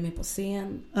eller om jag är med på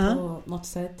scen på något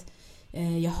sätt.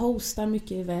 Jag hostar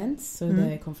mycket events, så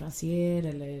det är konferencier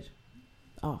eller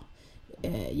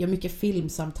gör mycket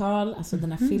filmsamtal. Alltså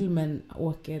den här filmen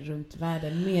åker runt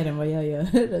världen mer än vad jag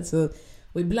gör. Alltså,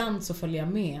 och ibland så följer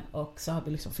jag med och så har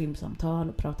vi liksom filmsamtal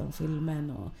och pratar om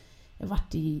filmen. Och jag har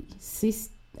varit i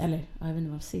jag vet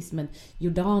inte vad sist, men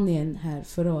Jordanien här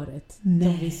förra året.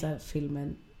 De visar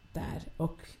filmen där.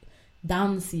 Och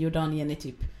dans i Jordanien är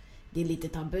typ, det är lite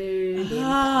tabu, det är lite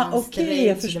ansträngt.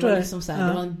 Jag förstår. Det var liksom så här,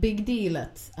 det var en big deal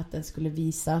att den skulle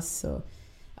visas. Och,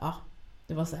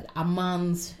 det var så här,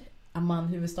 Amman,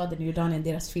 huvudstaden i Jordanien,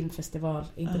 deras filmfestival,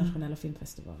 internationella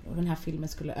filmfestival. Och den här filmen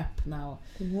skulle öppna och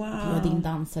vi hade in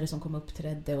dansare som kom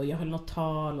uppträdde och jag höll något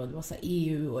tal och det var så här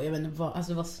EU och jag vet inte vad,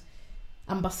 alltså det var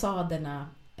ambassaderna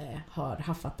har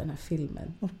haft den här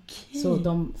filmen. Okay. Så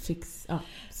de fick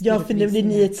för det blir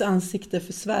nyhets ansikte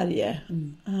för Sverige.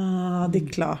 Det är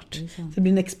klart. Så det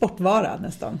blir en exportvara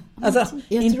nästan. Alltså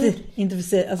inte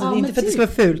för att det ska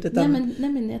vara fult utan nej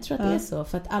men jag tror att det är så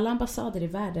för att alla ambassader i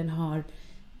världen har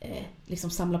liksom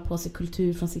samlat på sig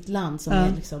kultur från sitt land som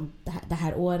är liksom det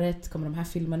här året kommer de här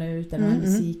filmerna ut, den här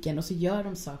musiken och så gör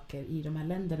de saker i de här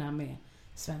länderna med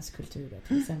svensk kultur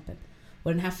till exempel.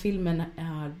 Och den här filmen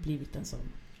har blivit en sån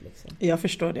liksom. Jag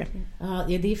förstår det. Ja,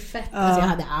 det är fett. Alltså, jag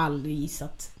hade aldrig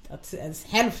gissat att ens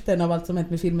hälften av allt som hänt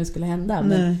med filmen skulle hända.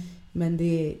 Men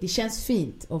det känns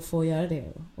fint att få göra det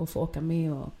och få åka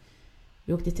med. Och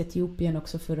vi åkte till Etiopien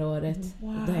också förra året.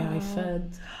 Där jag är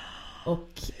född.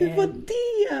 Och, hur var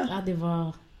det? Ja,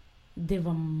 det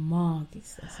var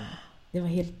magiskt. Alltså. Det var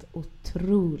helt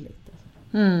otroligt. Alltså.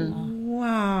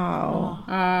 Wow.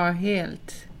 Ja,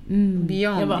 helt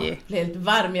beyond. Jag var helt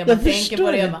varm. Jag bara tänker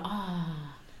på det. Jag bara,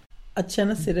 att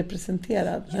känna sig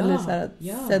representerad. Eller så här,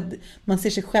 man ser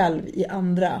sig själv i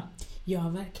andra. Ja,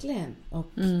 verkligen.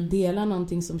 Och dela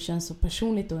någonting som känns så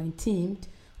personligt och intimt.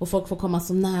 Och folk får komma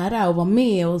så nära och vara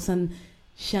med. Och sen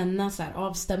känna så här,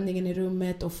 avstämningen i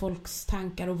rummet och folks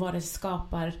tankar och vad det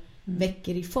skapar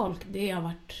väcker i folk. Det har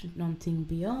varit någonting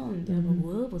beyond. Jag bara,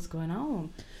 wow, what's going on?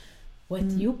 Och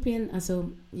Etiopien, alltså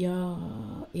jag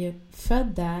är född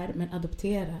där men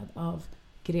adopterad av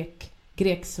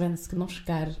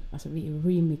grek-svensk-norskar. Alltså vi är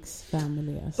remix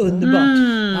family. Alltså.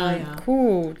 Underbart.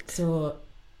 Coolt. Så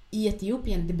i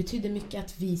Etiopien, det betyder mycket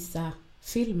att visa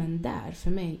filmen där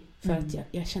för mig. För att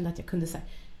jag kände att jag kunde så här,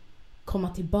 komma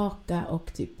tillbaka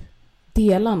och typ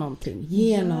dela någonting,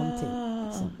 ge någonting.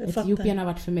 Etiopien har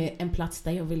varit för mig en plats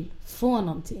där jag vill få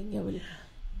någonting. Jag vill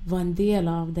vara en del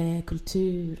av det,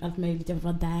 kultur, allt möjligt. Jag vill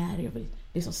vara där, jag vill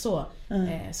liksom så.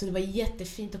 Så det var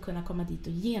jättefint att kunna komma dit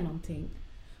och ge någonting.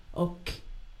 Och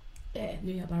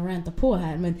nu är jag bara rantar på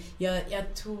här, men jag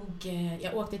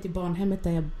åkte till barnhemmet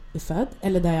där jag är född,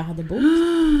 eller där jag hade bott.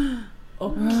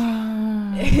 Och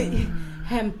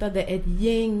hämtade ett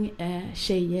gäng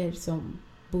tjejer som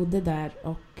bodde där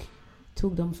och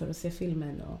tog dem för att se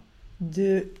filmen. Och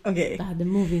jag hade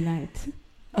movie night.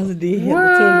 Alltså det är helt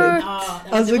otroligt.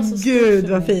 Alltså gud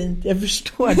vad fint. Jag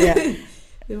förstår det.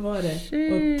 Det var det.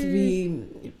 Och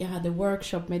jag hade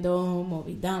workshop med dem och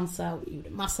vi dansade och vi gjorde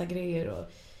massa grejer. Och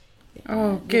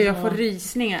gud, jag får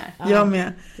rysningar. Jag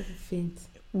med. Det var fint.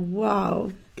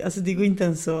 Wow. Alltså det går inte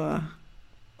ens så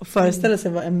att föreställa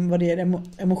sig vad det är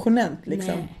emotionellt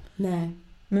liksom. Nej.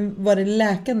 Men var det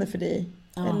läkande för dig?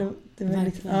 Ja, eller, det var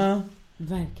verkligen.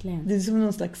 Verkligen. Det är som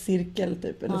någon slags cirkel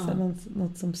typ. Eller så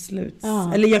något som sluts.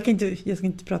 Eller jag ska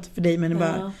inte prata för dig, men det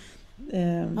bara...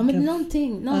 men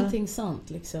någonting sånt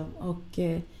liksom. Och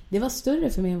det var större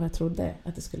för mig än vad jag trodde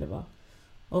att det skulle vara.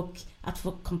 Och att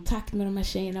få kontakt med de här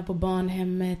tjejerna på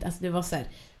barnhemmet. Alltså det var så här,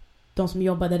 de som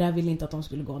jobbade där ville inte att de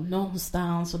skulle gå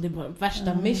någonstans. Och det var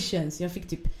värsta missions.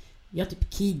 Jag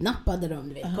kidnappade dem,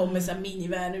 du vet. Kom med så här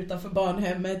minivan utanför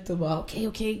barnhemmet och bara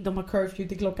okej, de har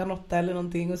curfew till 8:00 eller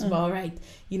någonting. Och så bara alright,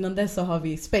 innan dess så har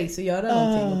vi space att göra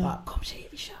någonting. Och bara, kom tjejer,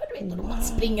 vi kör, du vet. Och de bara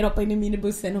springer upp in i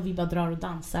minibussen och vi bara drar och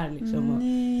dansar liksom. Och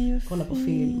kollar på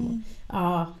film.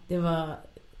 Och, det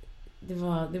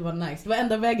var nice. Det var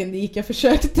enda vägen det gick. Jag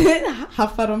försökte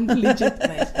haffa dem legit.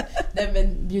 Nej,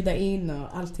 men bjuda in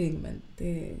och allting. Men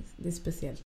det är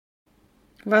speciellt.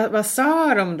 Vad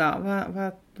sa de då?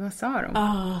 Vad sa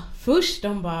de? Först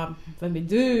de bara, vem är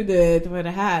du? Det var det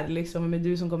här liksom, vem är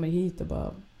du som kommer hit? Och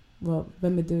bara,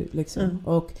 vem är du liksom?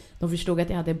 Och de förstod att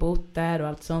jag hade bott där och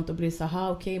allt sånt och blev så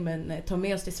här, okej, men ta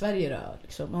med oss till Sverige då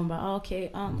liksom. Man bara,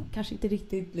 kanske inte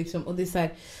riktigt liksom. Och det är så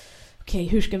här, okej,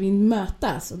 hur ska vi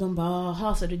mötas? Och de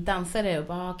bara, så du dansare? Och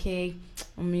bara, okej,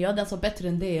 jag dansar bättre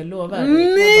än det, jag lovar.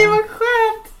 Nej, vad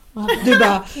skönt!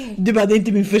 Du bara, det är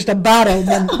inte min första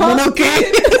battle, men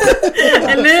okej.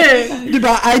 Eller du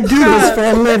bara, I do this for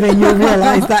a living, you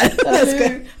realize that.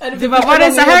 Du bara, var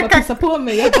det så här kaxigt på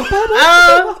mig?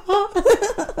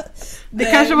 Det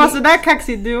kanske var så där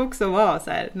kaxigt du också var så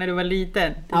här, när du var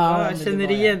liten.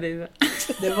 Känner igen dig.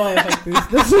 Det var jag faktiskt.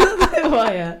 Det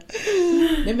var jag.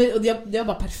 Nej, men jag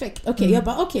var perfekt. Jag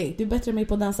bara, du är bättre än mig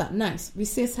på att dansa. Nice. Vi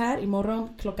ses här imorgon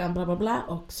klockan bla bla bla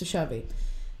och så kör vi.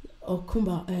 Och hon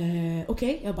bara,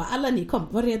 okej. Jag bara, alla ni kom,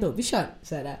 var redo, vi kör.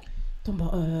 Så här. De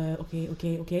bara,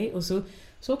 okej. Och så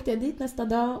åkte jag dit nästa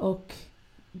dag och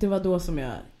det var då som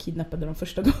jag kidnappade dem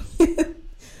första gången.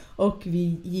 Och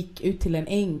vi gick ut till en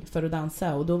äng för att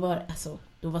dansa och då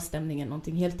var stämningen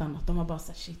någonting helt annat. De var bara så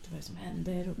här, shit, vad är det som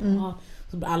händer? Och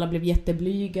så alla blev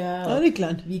jätteblyga. Ja, det är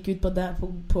klart. Vi gick ut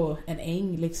på en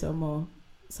äng liksom och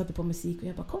satte på musik och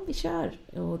jag bara, kom vi kör.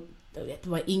 Och det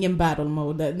var ingen battle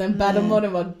mode. Den battle mode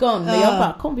var gone. Men jag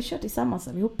bara, kom vi kör tillsammans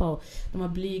allihopa. Och de var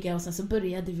blyga och sen så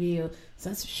började vi och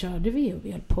sen så körde vi och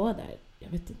vi höll på där. Jag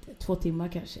vet inte, 2 timmar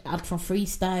kanske. Allt från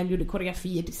freestyle, gjorde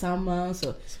koreografier tillsammans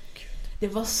och det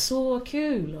var så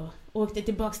kul och åkte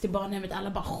tillbaks till barnhemmet. Alla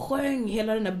bara sjöng.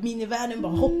 Hela den där minivärlden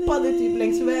bara hoppade typ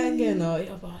längs vägen. Och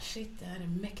jag bara, shit, det här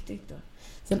är mäktigt då.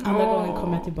 Sen andra gången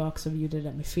kom jag tillbaka och vi gjorde det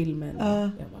där med filmen.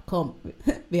 Jag bara, kom.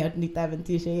 Vi har ett nytt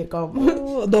äventyr, tjejer, kom.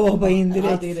 Då hoppade in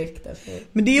direkt. Ja, direkt alltså.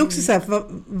 Men det är också så här,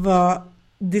 vad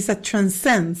det så här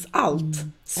transcends allt.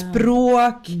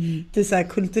 Språk, till så här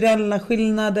kulturella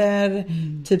skillnader,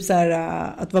 typ så här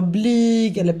att vara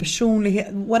blyg eller personlighet,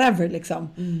 whatever liksom.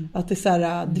 Att det är så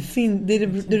här,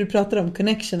 det du pratar om,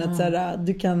 connection, att så här,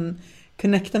 du kan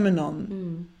connecta med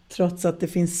någon trots att det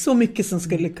finns så mycket som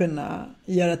skulle kunna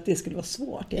göra att det skulle vara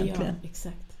svårt egentligen.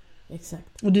 Ja,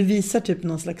 exakt. Och du visar typ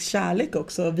någon slags kärlek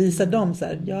också, visar dem så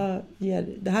här,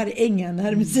 det här är ängen, det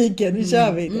här är musiken, nu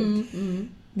kör vi.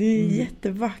 Det är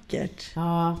jättevackert.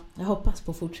 Ja, jag hoppas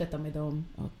på att fortsätta med dem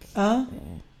och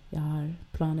jag har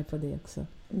planer på det också.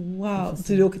 Wow,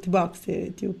 så du åker tillbaka till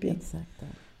Etiopien?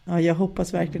 Exakt. Ja, jag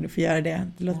hoppas verkligen att få göra det.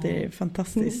 Det låter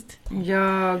fantastiskt.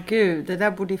 Ja, gud, det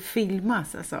där borde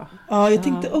filmas alltså. Ja, jag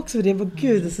tänkte också det var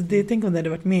gud, alltså tänk om det hade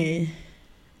varit med i.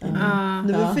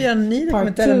 Nu får vi göra en ny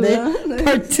dokumentär om dig.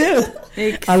 Part 2.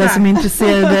 Alla som är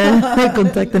intresserade,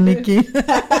 kontakta Niki.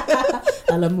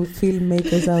 Alla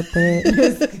filmmakers out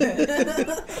there.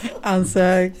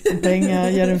 Ansök pengar,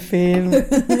 gör en film.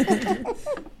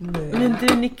 Men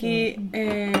du Niki,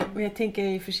 och jag tänker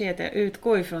i och för sig att jag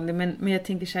utgår ifrån det, men jag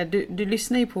tänker så här, du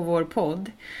lyssnar ju på vår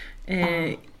podd.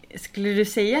 Skulle du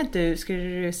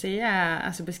säga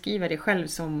alltså beskriva dig själv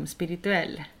som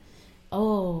spirituell?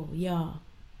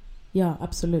 Ja,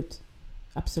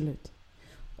 absolut.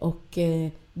 Och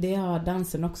det har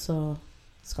dansen också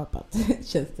skapat,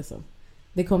 känns det som.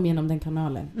 Det kom genom den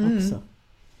kanalen också.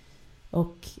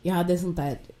 Och jag hade sånt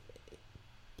där,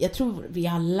 jag tror vi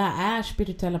alla är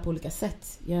spirituella på olika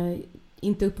sätt. Jag är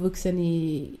inte uppvuxen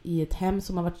i ett hem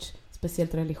som har varit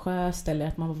speciellt religiöst eller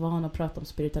att man var van att prata om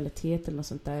spiritualitet eller något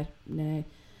sånt där. Nej.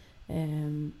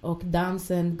 Och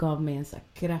dansen gav mig en så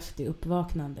kraftig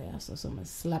uppvaknande, alltså som en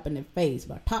slap in the face,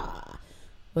 bara ta.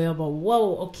 Och jag bara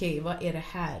wow, okej, vad är det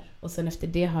här? Och sen efter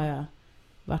det har jag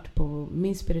varit på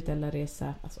min spirituella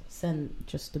resa, alltså sen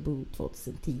Just the Boo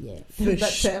 2010.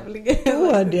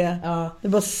 Förstår det. Ja. Det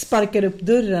bara sparkade upp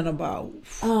dörren och bara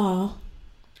ja.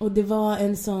 Och det var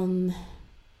en sån,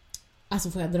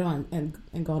 alltså får jag dra en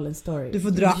galen story? Du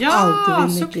får dra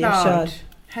allt du vill, Niki. Kör.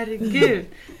 Herregud,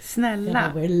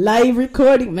 snälla. Live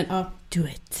recording, men do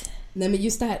it. Nej, men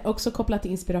just det här också kopplat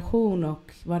till inspiration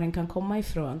och var den kan komma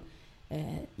ifrån.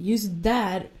 Just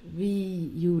där vi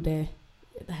gjorde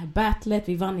det här battlet,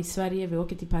 vi vann i Sverige, vi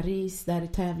åker till Paris, där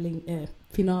är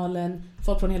finalen,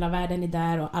 folk från hela världen är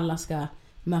där och alla ska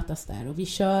mötas där och vi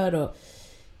kör. Och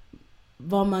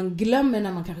vad man glömmer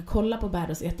när man kanske kollar på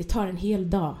battles är att det tar en hel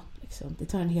dag. Det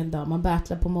tar en hel dag. Man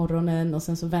battlar på morgonen och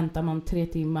sen så väntar man 3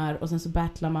 timmar och sen så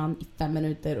battlar man i 5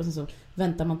 minuter och sen så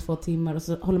väntar man 2 timmar och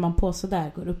så håller man på så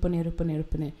där, går upp och ner.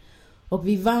 Och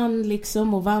vi vann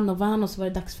liksom och vann och så var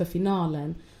det dags för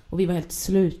finalen och vi var helt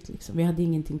slut liksom. Vi hade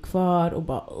ingenting kvar och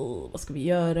bara vad ska vi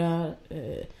göra?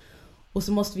 Och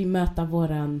så måste vi möta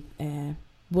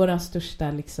våran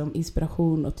största liksom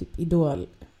inspiration och typ idol,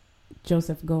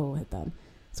 Joseph Go heter han.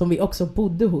 som vi också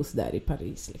bodde hos där i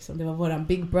Paris. Liksom. Det var våran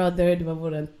big brother, det var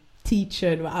våran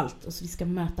teacher, det var allt. Och så vi ska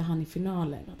möta han i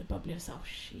finalen. Och det bara blev så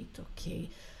shit, okej.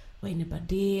 Vad innebär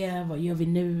det? Vad gör vi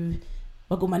nu?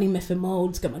 Vad går man in med för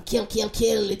mode? Ska man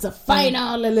kill? It's a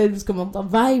final. Eller ska man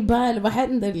bara viba? Eller vad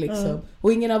händer liksom?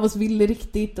 Och ingen av oss ville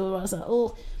riktigt.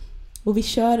 Och, och vi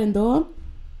kör ändå.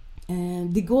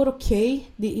 Det går okej.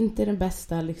 Det är inte den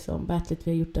bästa liksom, battlet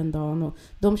vi har gjort den dagen. Och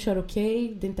de kör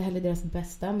okej. Det är inte heller deras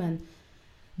bästa. Men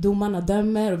domarna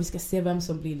dömer. Och vi ska se vem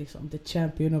som blir liksom, the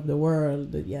champion of the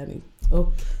world. Yani.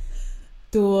 Och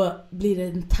då blir det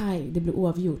en tie. Det blir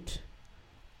oavgjort.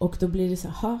 Och då blir det så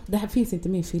här, det här finns inte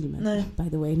med i filmen. Nej. By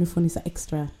the way, nu får ni så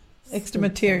extra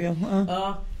material.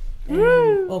 Ja.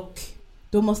 Och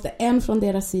då måste en från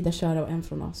deras sida köra och en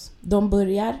från oss. De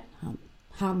börjar,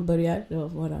 han börjar, det var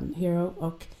våran hero.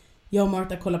 Och jag och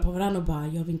Marta kollar på varandra och bara,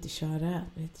 jag vill inte köra.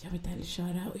 Jag vill inte heller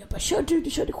köra. Och jag bara, kör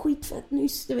du körde skitfett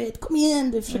nyss, du vet. Kom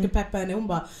igen, du försöker peppa henne. Hon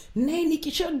bara, nej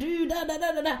Niki, kör du,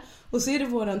 där. Och så är det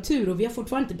våran tur och vi har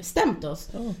fortfarande inte bestämt oss.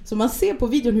 Så man ser på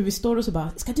videon hur vi står och så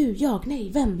bara, ska du, jag, nej,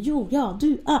 vem, jo, ja,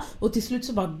 du, Och till slut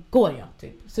så bara går jag,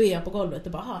 typ. Så är jag på golvet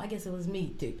och bara, I guess it was me,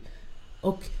 typ.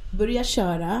 Och börjar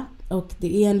köra. Och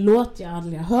det är en låt jag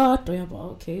aldrig har hört. Och jag bara,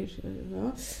 okej,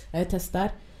 jag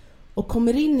testar. Och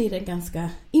kommer in i den ganska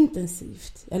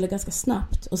intensivt. Eller ganska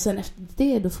snabbt. Och sen efter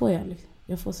det då får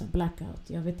jag får så blackout.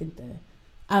 Jag vet inte.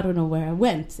 I don't know where I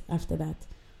went after that.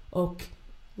 Och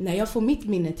när jag får mitt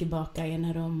minne tillbaka är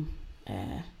när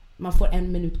man får 1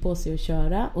 minut på sig att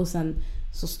köra. Och sen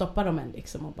så stoppar de en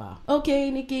liksom och bara,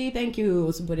 okej, Niki, thank you.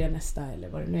 Och så börjar nästa eller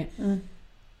vad det nu är.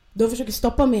 De försöker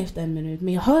stoppa mig efter 1 minut.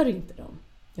 Men jag hör inte dem.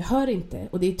 Jag hör inte.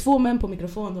 Och det är 2 män på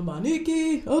mikrofonen. De bara,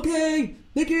 Niki, okej,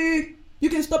 Niki.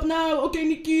 You can stop now, okay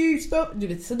Niki, stop. Du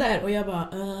vet sådär. Och jag bara,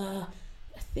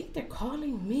 I think they're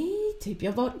calling me. Typ,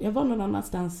 jag var någon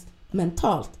annanstans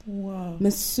mentalt. Wow.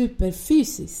 Men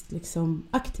superfysiskt liksom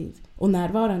aktiv. Och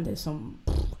närvarande som.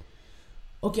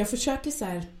 Och jag försöker så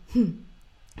här.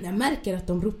 När jag märker att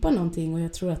de ropar någonting. Och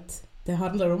jag tror att det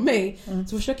handlar om mig.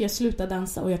 Så försöker jag sluta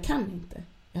dansa. Och jag kan inte.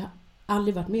 Jag har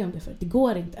aldrig varit med om det förut. Det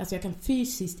går inte. Alltså jag kan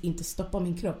fysiskt inte stoppa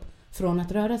min kropp. Från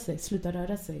att röra sig, sluta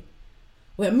röra sig.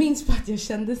 Och jag minns på att jag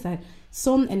kände så här,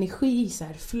 sån energi så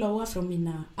här, flowa från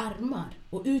mina armar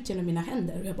och ut genom mina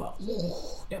händer. Och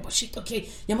jag bara shit, okej.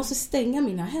 Jag måste stänga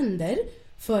mina händer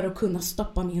för att kunna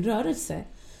stoppa min rörelse.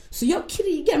 Så jag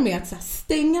krigar med att så här,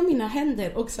 stänga mina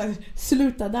händer och så här,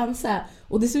 sluta dansa.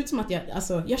 Och det ser ut som att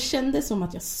jag kände som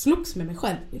att jag slogs med mig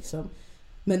själv liksom.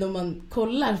 Men om man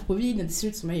kollar på videon, det ser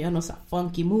ut som att jag gör någon så här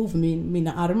funky move med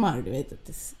mina armar, du vet.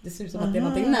 Det ser ut som att det är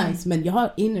någonting nice. Men jag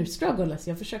har inner struggle, alltså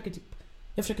jag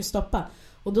försöker stoppa.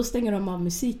 Och då stänger de av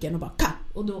musiken och bara ka!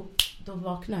 Och då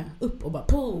vaknar jag upp och bara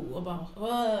po! Och bara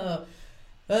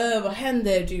vad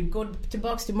händer? Typ, går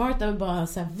tillbaks till Marta och bara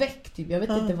så här väck typ. Jag vet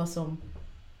inte vad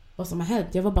som har hänt.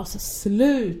 Jag var bara så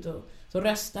slut och så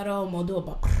röstar de och då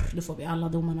bara då får vi alla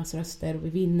domarnas röster och vi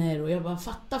vinner. Och jag bara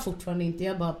fattar fortfarande inte.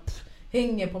 Jag bara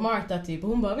hänger på Marta typ. Och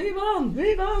hon bara vi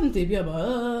vann typ. Jag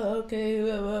bara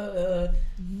okej.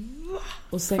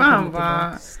 Och sen fan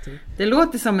vad typ. Det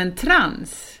låter som en trans.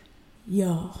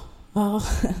 Ja.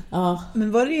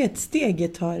 Men var det ett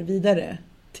steg tar vidare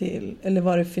till, eller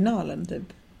var det finalen typ?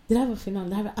 Det här var finalen.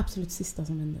 Det här var absolut sista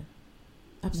som hände.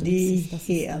 Absolut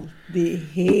Det är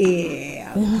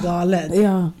helt galet.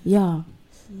 Ja.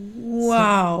 Wow.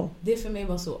 Så det för mig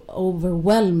var så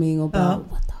overwhelming och bara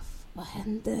vad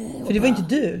hände? För det var inte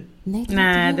du.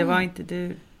 Nej, det var inte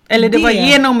du. Eller det var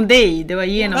genom dig. Det var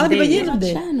genom dig. Det var genom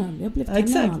dig. Jag blev kanal.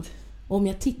 Exakt. Och om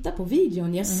jag tittar på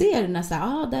videon, jag ser när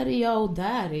så där är jag och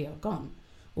där är jag gone.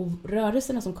 Och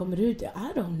rörelserna som kommer ut, I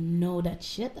don't know that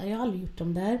shit. Jag har aldrig gjort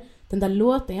dem där. Den där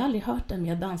låten, jag har aldrig hört den, men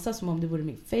jag dansar som om det vore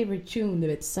min favorite tune. Du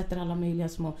vet, sätter alla möjliga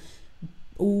små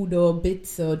ord och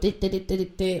bits och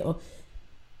dit och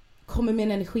kommer med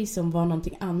en energi som var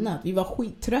någonting annat. Vi var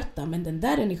skittrötta, men den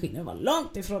där energin var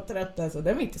långt ifrån trötta, så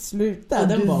den var inte sluta.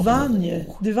 Den vann ju.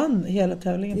 Du vann hela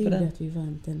tävlingen på den. Att vi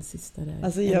vann den sista där.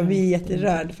 Alltså jag blir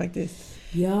jätterörd faktiskt.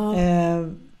 Ja.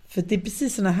 För det är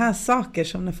precis såna här saker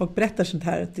som när folk berättar sånt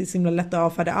här, att det är så himla lätt att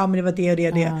avfärda. Men det var det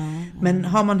och det. Men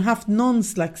har man haft någon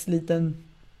slags liten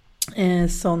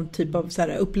sån typ av så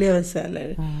här, upplevelse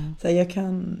eller så här, jag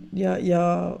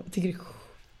tycker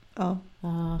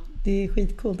det är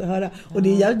skitcoolt att höra. Och det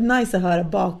är jävligt nice att höra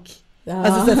bak.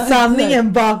 Alltså så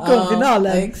sanningen bakom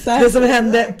finalen. Exakt. Det som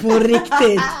hände på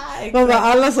riktigt.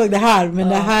 Alla såg det här, men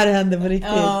det här hände på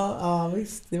riktigt. Ja,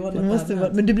 visst. Det var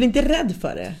något men du blir inte rädd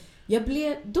för det?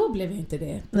 Då blev jag inte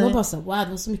det. Det var bara så, wow, det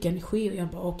var så mycket energi. Och jag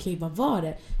bara, okej, vad var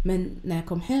det? Men när jag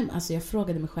kom hem, alltså jag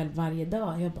frågade mig själv varje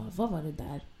dag. Jag bara, vad var det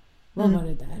där? Vad var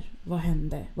det där? Vad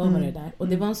hände? Vad var det där? Och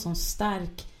det var en sån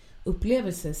stark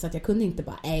upplevelse så att jag kunde inte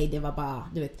bara, nej det var bara,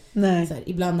 du vet, så här,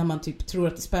 ibland när man typ tror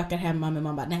att det spökar hemma men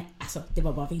man bara, nej alltså det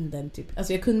var bara vinden typ.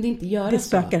 Alltså jag kunde inte göra så. Det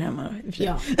spökar hemma.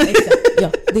 Ja, exakt.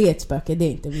 Ja, det är ett spöke, det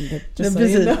är inte vinden. Just so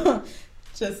you know.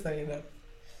 Just so you know.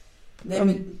 Nej,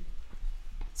 men,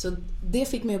 så det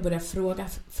fick mig att börja fråga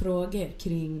frågor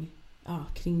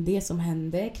kring det som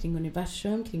hände, kring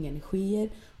universum, kring energier,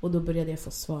 och då började jag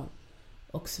få svar.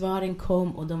 Och svaren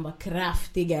kom och de var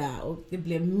kraftiga och det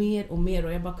blev mer och mer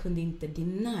och jag bara kunde inte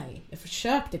deny. Jag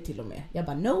försökte till och med. Jag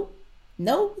bara no,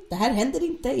 det här händer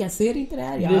inte. Jag ser inte det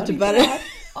här. Jag hör inte det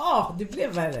här. Det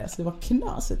blev värre. Så det var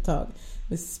knas ett tag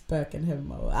med spöken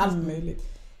hemma och allt möjligt.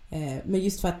 Men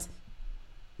just för att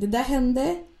det där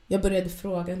hände, jag började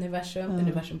fråga universum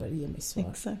började ge mig svar.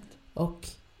 Exakt. Och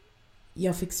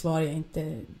jag fick svar jag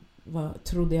inte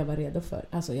trodde jag var redo för.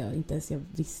 Alltså jag inte ens jag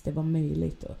visste var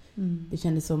möjligt. Och det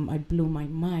kändes som I blew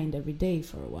my mind every day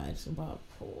for a while. Så bara,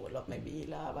 låt mig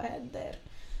vila, vad händer?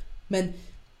 Men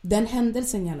den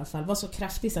händelsen i alla fall var så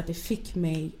kraftig så att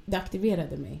det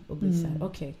aktiverade mig och bli så här,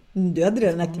 okej. Du hade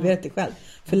redan aktiverat dig själv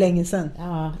för länge sedan.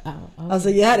 Alltså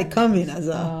you had it coming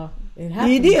alltså. Det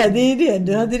är det.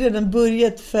 Du hade redan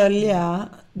börjat följa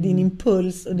din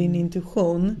impuls och din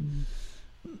intuition.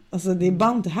 Alltså det är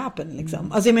bound to happen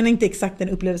liksom. Alltså jag menar inte exakt den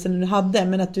upplevelsen du hade,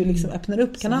 men att du liksom öppnar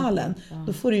upp kanalen.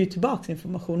 Då får du ju tillbaka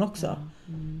information också.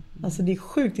 Alltså det är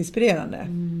sjukt inspirerande.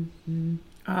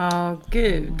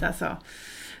 Gud alltså.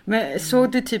 Men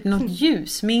såg du typ något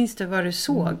ljus? Minns du vad du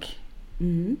såg?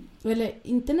 Eller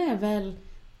inte när jag väl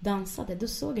dansade, då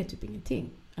såg jag typ ingenting.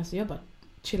 Alltså jag bara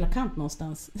chillade kant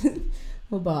någonstans.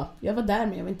 Och bara, jag var där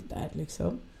men jag var inte där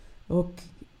liksom. Och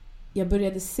jag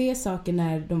började se saker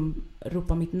när de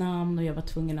ropade mitt namn och jag var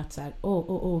tvungen att så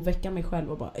här, väcka mig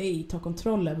själv och bara, ta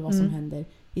kontroll över vad som händer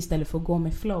istället för att gå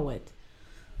med flowet.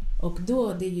 Och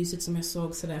då, det ljuset som jag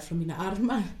såg så där från mina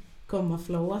armar kom att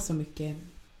flowa så mycket.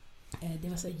 Det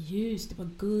var så ljus, det var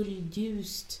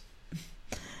guldljust.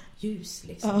 Ljus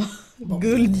liksom.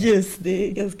 Guldljus, det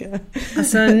är ganska...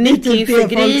 Alltså Niki, för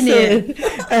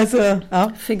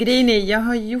Grini, jag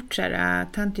har gjort så här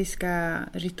tantriska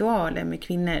ritualer med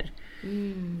kvinnor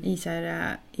i så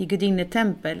här i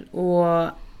gudinnetempel, och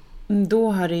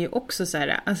då har det ju också så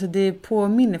här, alltså det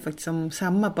påminner faktiskt om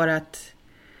samma, bara att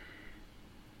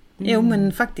jo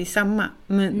men faktiskt samma,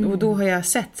 men och då har jag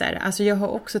sett så här, alltså jag har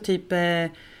också typ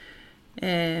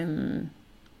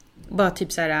bara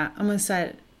typ så här, men så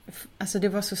här, alltså det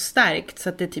var så starkt så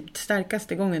att det typ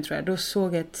starkaste gången tror jag, då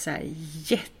såg jag ett så här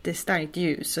jättestarkt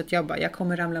ljus så att jag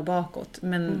kommer ramla bakåt,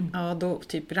 men då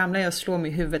typ ramlar jag och slår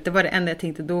mig i huvudet. Det var det enda jag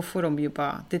tänkte, då får de ju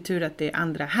bara, det är tur att det är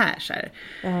andra här så här.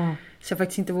 Så jag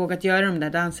faktiskt inte vågat göra de där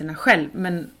danserna själv,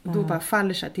 men då bara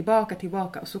faller så här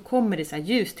tillbaka och så kommer det så här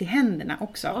ljus till händerna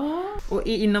också. Och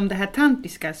inom det här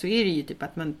tantriska så är det ju typ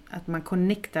att man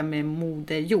connectar med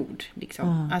moder jord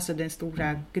liksom. Alltså den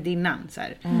stora gudinnan så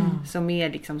här, som är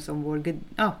liksom som vår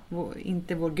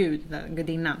inte vår gud,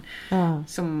 gudinnan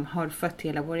som har fött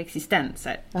hela vår existens så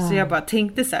här. Så jag bara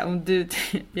tänkte så här, om du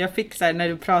jag fick så här när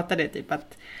du pratade typ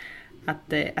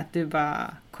att du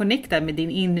bara connectar med din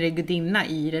inre gudinna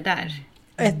i det där.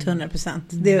 100%.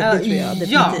 Det tror jag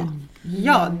definitivt.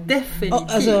 Ja, definitivt.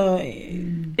 Alltså,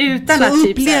 utan så att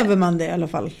typ upplever man det i alla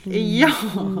fall. Ja.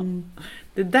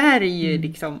 Det där är ju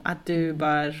liksom att du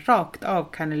bara rakt av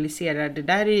kanaliserar. Det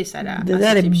där är ju så här, det alltså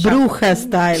där är typ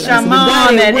bruja-style.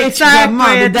 Shamaner, exakt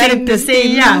vad jag tänkte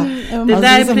säga. Det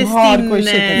där är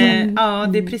pristin. Ja,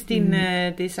 det är pristin.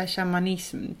 Det är så här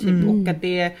shamanism typ, och att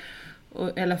det,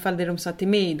 och i alla fall det de sa till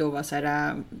mig då var så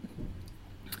här,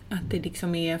 att det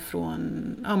liksom är från,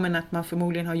 men att man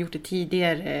förmodligen har gjort det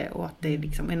tidigare och att det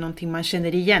liksom är någonting man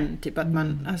känner igen, typ att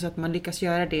man, alltså att man lyckas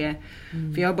göra det,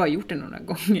 för jag har bara gjort det några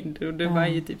gånger och det var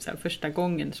ju typ så här första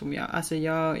gången som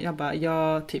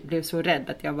jag typ blev så rädd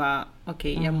att jag var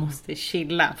jag måste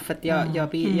chilla för att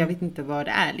jag vet inte vad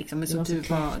det är liksom, men så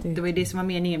det var ju det som var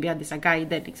meningen, vi hade så här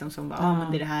guider liksom som var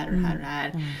men det är det här och det här och det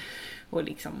här. Och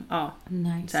liksom,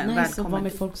 nice att vara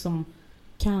med folk som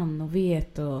kan och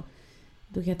vet, och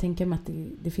då kan jag tänka mig att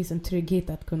det finns en trygghet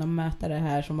att kunna möta det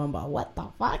här som man bara, what the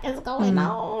fuck is going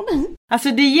on?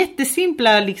 Alltså det är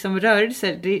jättesimpla liksom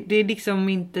rörelser, det är liksom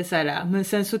inte så här, men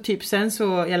sen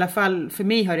så i alla fall för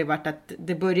mig har det varit att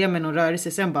det börjar med någon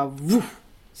rörelse, sen bara woof,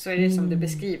 så är det som du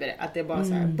beskriver det, att det är bara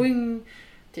så här boing,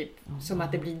 typ som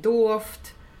att det blir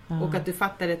doft och att du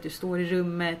fattar att du står i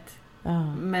rummet.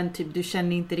 Men typ du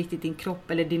känner inte riktigt din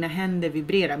kropp eller dina händer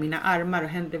vibrerar, mina armar och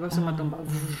händer, det var som att de bara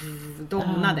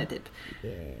domnade typ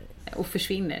och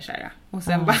försvinner så här. Och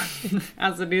sen bara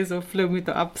alltså det är så flummigt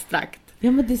och abstrakt.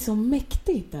 Ja, men det är så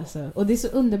mäktigt alltså, och det är så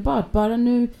underbart bara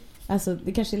nu Alltså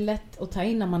det kanske är lätt att ta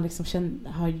in när man liksom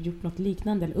har gjort något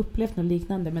liknande eller upplevt något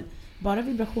liknande, men bara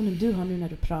vibrationen du har nu när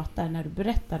du pratar, när du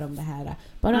berättar om det här,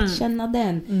 bara att känna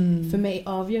den för mig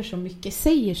avgör så mycket,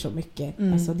 säger så mycket.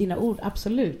 Alltså dina ord,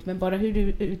 absolut, men bara hur du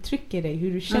uttrycker dig,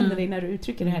 hur du känner dig när du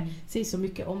uttrycker det här, säger så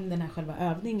mycket om den här själva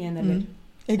övningen eller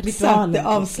exakt, det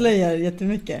avslöjar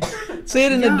jättemycket. Så är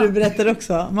det när du berättar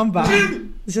också. Man bara,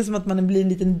 det känns som att man blir en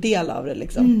liten del av det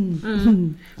liksom.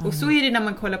 Och så är det när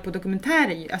man kollar på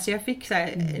dokumentärer. Alltså jag fick så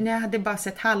här, när jag hade bara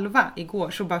sett halva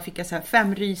igår, så bara fick jag så här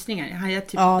 5 rysningar. Jag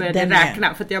typ började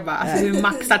räkna, för att jag bara, alltså hur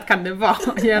maxat kan det vara?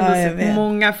 Jag har ändå sett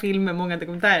många filmer, många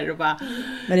dokumentärer och bara,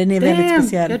 men den är väldigt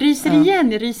speciell. Jag ryser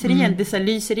igen, det så här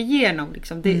lyser igenom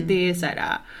liksom. Det är så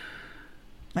här.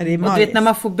 Ja, det är och du vet när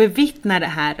man får bevittna det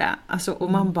här, alltså,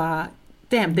 och man bara,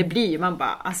 det blir, man bara,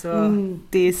 alltså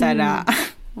det är så här,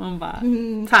 man bara,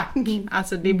 tack,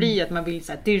 alltså det blir att man vill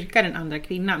så här, dyrka den andra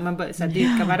kvinnan, man börjar så här,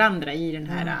 dyrka varandra i den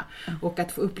här, och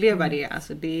att få uppleva det,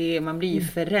 alltså man blir ju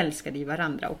förälskad i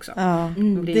varandra också.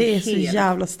 Det är så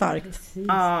jävla starkt.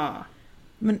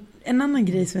 Men en annan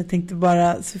grej som jag tänkte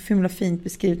bara, så himla fint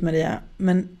beskrivet Maria,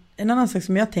 men en annan sak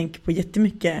som jag tänker på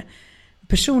jättemycket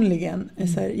personligen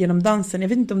så här, genom dansen, jag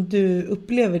vet inte om du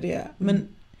upplever det, men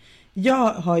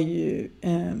jag har ju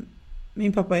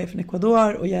min pappa är från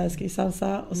Ecuador och jag älskar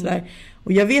salsa och sådär,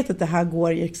 och jag vet att det här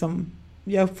går liksom,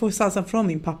 jag får salsa från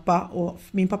min pappa, och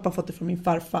min pappa har fått det från min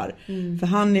farfar,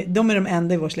 för de är de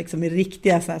enda i vår släkt som är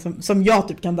riktiga så här, som jag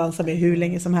typ kan dansa med hur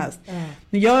länge som helst.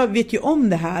 Men jag vet ju om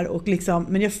det här, och liksom,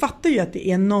 men jag fattar ju att det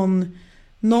är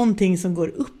någonting som går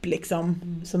upp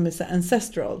liksom, som är så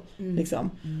ancestral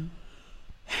liksom.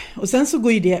 Och sen så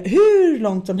går ju det hur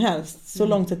långt som helst, så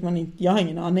långt att man inte, jag har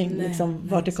ingen aning liksom,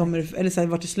 vart det kommer, eller så här,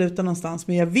 vart det slutar någonstans,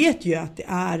 men jag vet ju att det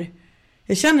är,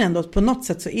 jag känner ändå att på något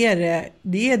sätt så är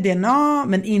det är DNA,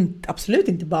 men absolut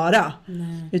inte bara,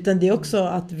 utan det är också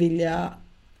att vilja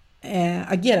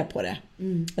agera på det.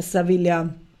 Alltså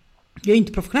jag är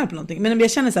inte professionell på någonting, men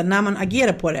jag känner så här, när man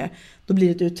agerar på det, då blir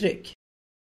det ett uttryck.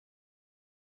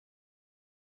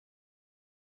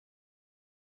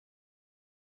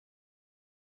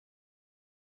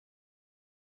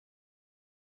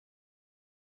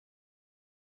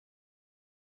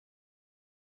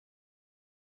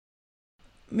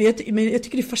 Men jag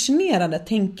tycker det är fascinerande att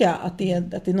tänka att det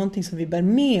är någonting som vi bär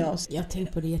med oss. Jag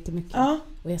tänker på det jättemycket.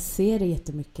 Och jag ser det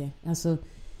jättemycket. Alltså,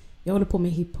 jag håller på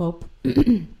med hiphop.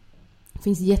 Det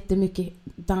finns jättemycket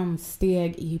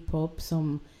danssteg i hiphop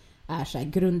som är så här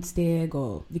grundsteg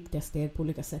och viktiga steg på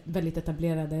olika sätt. Väldigt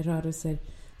etablerade rörelser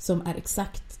som är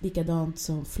exakt likadant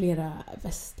som flera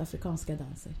västafrikanska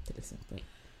danser till exempel.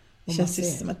 Det känns ju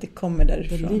som att det kommer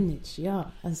därifrån. Lineage,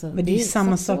 alltså, men det är ju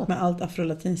samma sak med allt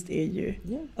afrolatinskt, är ju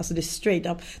alltså det är straight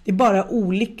up. Det är bara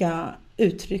olika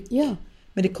uttryck.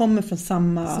 Men det kommer från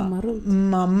samma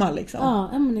mamma liksom.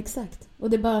 Ja, men exakt. Och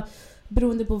det är bara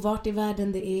beroende på vart i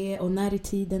världen det är och när i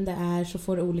tiden det är, så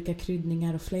får det olika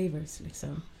kryddningar och flavors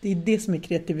liksom. Det är det som är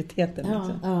kreativiteten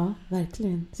liksom. Ja,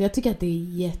 verkligen. Så jag tycker att det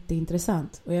är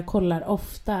jätteintressant, och jag kollar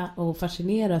ofta och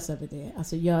fascineras över det,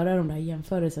 alltså göra de där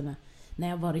jämförelserna. När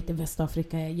jag varit i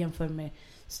Västafrika, jag jämför med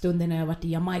stunden när jag varit i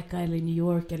Jamaica eller i New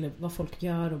York eller vad folk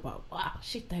gör, och bara wow,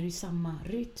 shit, det här är ju samma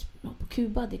rytm. På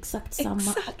Kuba det är exakt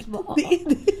samma.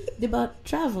 Det är bara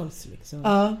travels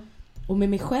liksom. Och med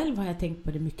mig själv har jag tänkt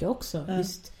på det mycket också.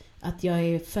 Just att jag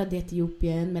är född i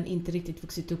Etiopien men inte riktigt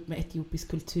vuxit upp med etiopisk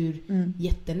kultur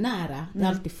jättenära. Det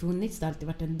har alltid funnits, det har alltid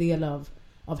varit en del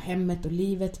av hemmet och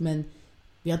livet, men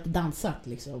vi har inte dansat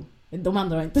liksom. De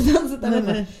andra har inte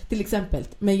dansat till exempel.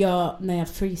 Men när jag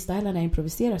freestylar, när jag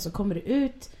improviserar, så kommer det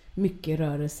ut mycket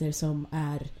rörelser som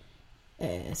är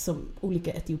som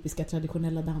olika etiopiska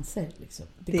traditionella danser liksom.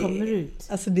 Det kommer ut.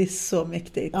 Alltså det är så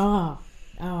mäktigt. Ja.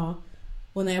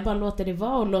 Och när jag bara låter det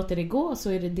vara och låter det gå,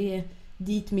 så är det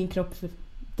dit min kropp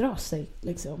drar sig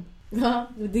liksom. Ja,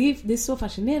 det är så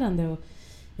fascinerande, och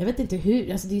jag vet inte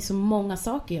hur, alltså det är så många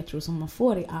saker jag tror som man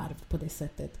får i arv på det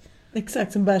sättet.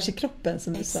 Exakt, som bärs i kroppen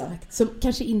som du sa. Som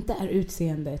kanske inte är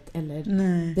utseendet eller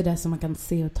det där som man kan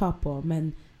se och ta på,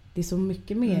 men det är så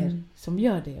mycket mer som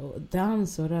gör det, och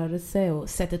dans och rörelse och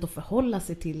sättet att förhålla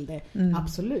sig till det,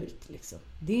 absolut liksom.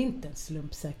 Det är inte en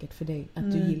slump säkert för dig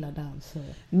att du gillar dans.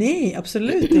 Nej,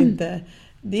 absolut inte.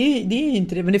 Det är ju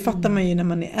inte det, men det fattar man ju när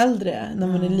man är äldre. När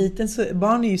man är liten, så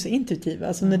barn är ju så intuitiva.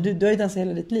 Alltså när du har ju dansat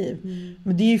hela ditt liv.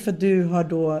 Men det är ju för att du har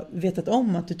då vetat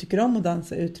om att du tycker om att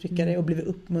dansa, uttrycka dig och blivit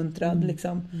uppmuntrad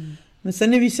liksom. Men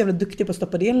sen är vi ju så jävla duktiga på att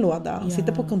stoppa det i en låda och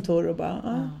sitta på kontor och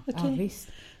bara, okej.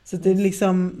 Så det är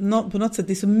liksom, på något sätt,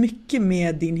 det är så mycket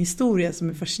med din historia som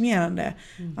är fascinerande.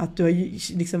 Att du har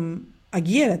liksom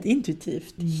agerat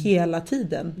intuitivt hela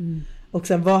tiden. Och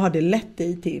sen vad har det lett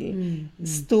dig till?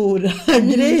 Stora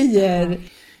grejer.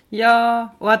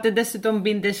 Ja, och att det dessutom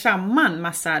binder samman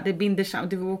massa. Det binder samman,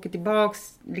 du åker tillbaks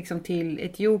liksom till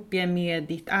Etiopien med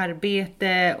ditt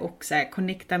arbete och så här,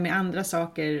 connecta med andra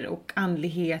saker och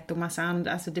andlighet och massa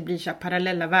andra. Alltså det blir så här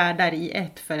parallella världar i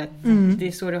ett, för att det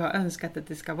är så du har önskat att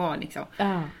det ska vara liksom.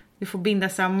 Du får binda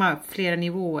samman flera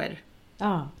nivåer.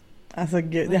 Alltså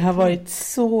gud, det har varit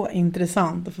så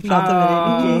intressant att få prata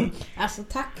med dig, Niki. Alltså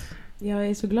tack. Jag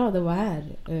är så glad att vara här.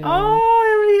 Jag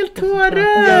blir helt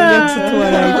tårögd. Jag blir också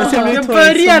tårögd. Jag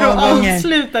börjar och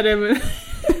avslutar det med...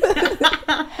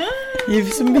 Det är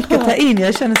så mycket att ta in.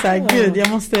 Jag känner så här, gud, jag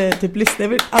måste typ lyssna. Jag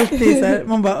vill alltid så här,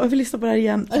 man bara, jag vill lyssna på det här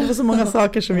igen. Det var så många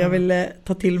saker som jag ville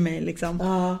ta till mig liksom.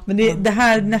 Men det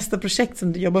här nästa projekt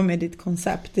som du jobbar med, ditt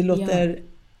koncept, det låter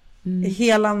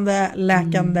helande,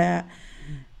 läkande,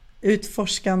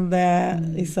 utforskande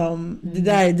liksom, det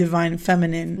där är divine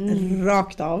feminine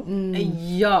rakt av.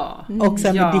 Och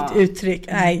sen med ditt uttryck.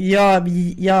 Nej,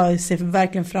 jag ser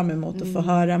verkligen fram emot att få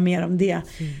höra mer om det.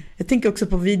 Jag tänker också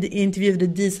på, vi intervjuade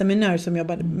Disa Minör som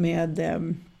jobbade med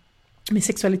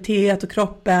sexualitet och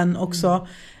kroppen också.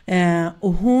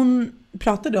 Och hon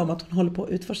pratade om att hon håller på att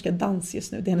utforska dans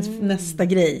just nu. Det är hennes nästa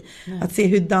grej. Att se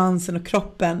hur dansen och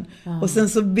kroppen. Och sen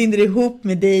så binder det ihop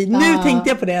med dig. Nu tänkte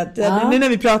jag på det. Nu när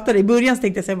vi pratade i början så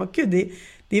tänkte jag så här, gud,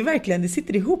 det är verkligen, det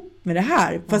sitter ihop med det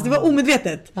här. Fast det var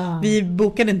omedvetet. Vi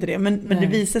bokade inte det. Men det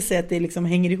visar sig att det liksom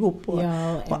hänger ihop. Och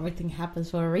everything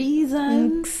happens for a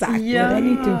reason. Exakt. Det är en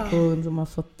intuition som har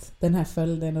fått den här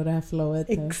följden och det här flowet.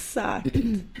 Exakt.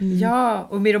 Ja,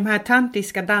 och med de här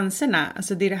tantriska danserna,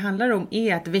 alltså det handlar om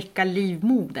är att väcka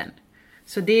livmodern.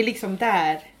 Så det är liksom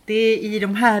där, det är i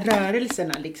de här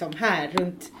rörelserna liksom här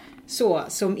runt så,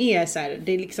 som är så här,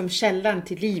 det är liksom källan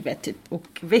till livet typ. Och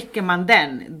väcker man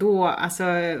den, då alltså,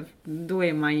 då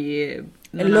är man ju...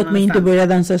 Låt mig inte börja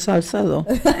dansa salsa då.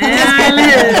 Eller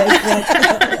hur?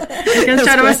 Du kan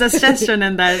köra massa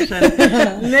sessionen där sen.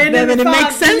 Nej, men det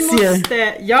makes sense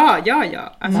ju. Ja.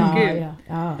 Alltså gud.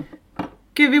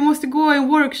 Gud, vi måste gå en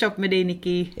workshop med dig,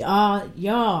 Niki.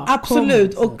 Ja.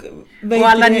 Absolut. Och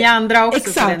alla ni andra också.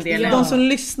 Exakt, för den delen. De som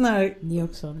lyssnar. Ni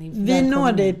också. Vi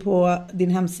når dig på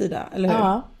din hemsida, eller hur?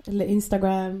 Ja, eller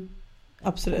Instagram.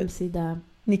 Absolut. Hemsida.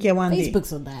 Niki Awandi. Facebook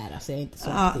sådär, alltså jag är inte så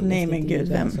nej men gud,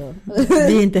 vem?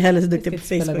 Vi är inte heller så duktiga på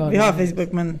Facebook. Vi har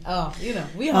Facebook, men...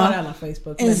 vi har alla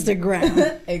Facebook. Instagram.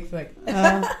 Exakt.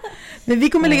 Men vi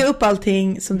kommer lägga upp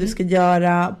allting som du ska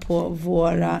göra på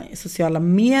våra sociala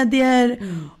medier.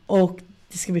 Och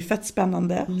det ska bli fett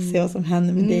spännande att se vad som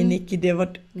händer med dig, Niki. Det har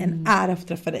varit en ära att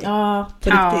träffa dig.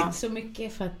 Tack så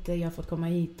mycket för att jag har fått komma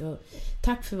hit. Och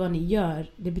tack för vad ni gör.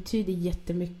 Det betyder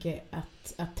jättemycket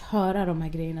att höra de här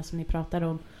grejerna som ni pratar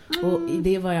om. Och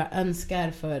det är vad jag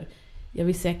önskar för, jag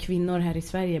vill säga kvinnor här i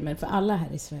Sverige, men för alla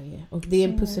här i Sverige. Och det är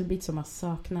en pusselbit som har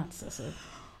saknats. Alltså.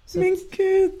 Men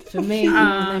gud. För mig,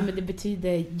 men det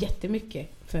betyder jättemycket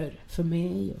för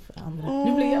mig och för andra.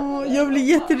 Nu blir jag blir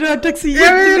jätterörd. Tack så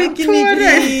jättemycket,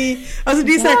 Niki. Alltså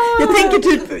det är så här, jag tänker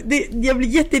typ jag blir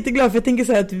jätteglad, för jag tänker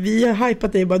så här att vi har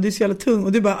hypat dig, bara du är så jävla tung,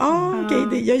 och du bara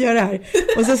okej, jag gör det här.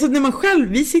 Och sen så när man själv,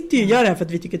 vi sitter ju och gör det här för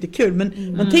att vi tycker att det är kul,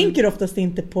 men man tänker oftast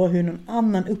inte på hur någon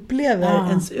annan upplever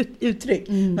ens uttryck.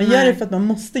 Man gör det för att man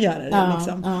måste göra det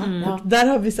liksom. Och där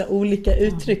har vi så olika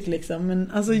uttryck liksom,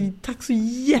 men alltså tack så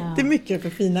jättemycket för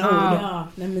fina ord.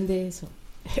 Nej men det är så.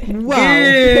 Wow.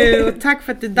 Gud, och tack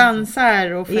för att du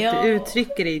dansar och för att du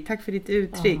uttrycker dig. Tack för ditt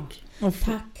uttryck.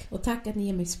 Och tack att ni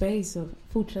ger mig space och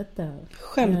fortsätta.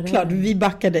 Självklart, vi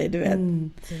backar dig, du vet.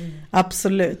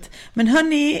 Absolut. Men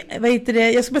hörni, vad heter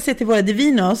det? Jag ska bara säga till våra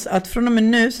divinos att från och med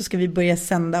nu så ska vi börja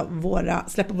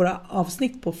släppa våra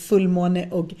avsnitt på fullmåne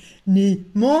och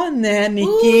nymåne.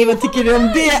 Niki, vad tycker du om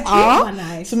det?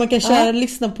 Nice. Så man kan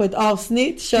lyssna på ett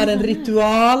avsnitt, köra en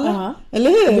ritual. Eller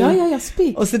hur? Ja,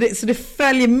 speak. Och så det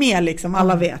följer med liksom,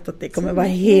 alla vet att det kommer vara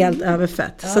helt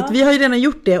överfett. Så att vi har ju redan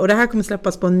gjort det, och det här kommer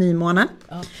släppas på nymånen.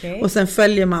 Och sen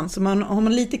följer man, så har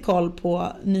man lite koll på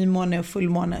nymåne och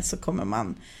fullmåne, så kommer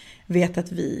man veta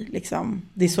att vi liksom,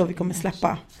 det är så vi kommer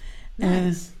släppa.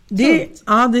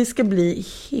 Det ska bli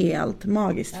helt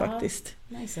magiskt faktiskt.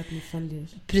 Nice att ni följer.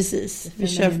 Precis.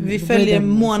 Vi följer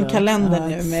månkalendern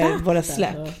nu med våra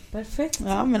släpp. Perfekt.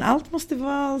 Ja, men allt måste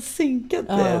vara synkat.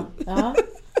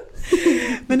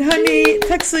 Men hörni,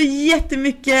 tack så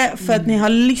jättemycket för att ni har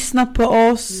lyssnat på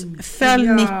oss. Följ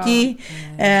Niki.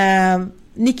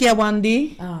 Niki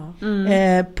Awandi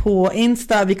på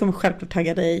Insta. Vi kommer självklart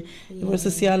tagga dig i våra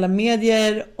sociala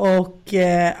medier. Och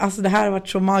alltså det här har varit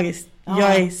så magiskt.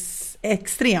 Jag är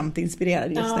extremt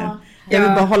inspirerad just nu. Jag vill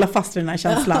bara hålla fast vid den här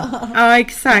känslan. Ja,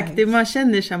 exakt. Man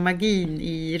känner så magin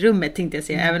i rummet, tänkte jag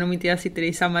säga. Även om inte jag sitter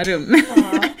i samma rum.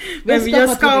 Men vi har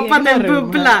skapat en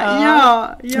bubbla.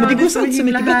 Ja, men det går så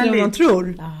mycket bättre än man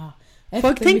tror.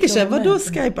 Folk tänker sig, vadå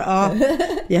Skype? Ja,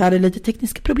 vi hade lite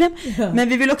tekniska problem. Men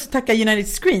vi vill också tacka United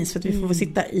Screens för att vi får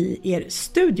sitta i er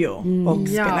studio och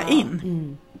spela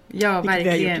in. Ja, verkligen. Vi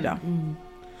har gjort idag.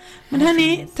 Men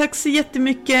hörni, tack så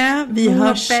jättemycket. Vi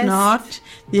hörs snart.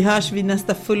 Vi hörs vid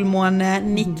nästa fullmåne.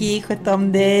 Niki, sköt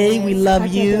om dig. We love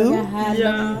you.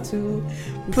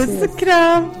 Puss och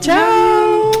kram.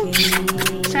 Ciao.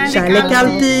 Kärlek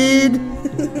alltid.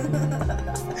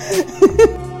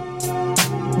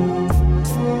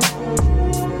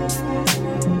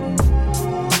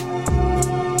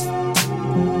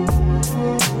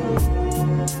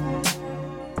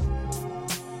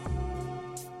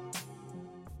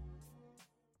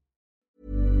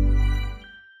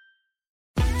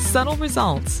 Subtle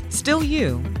results, still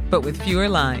you, but with fewer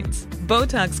lines.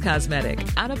 Botox Cosmetic,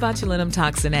 onabotulinum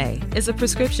toxin A, is a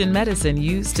prescription medicine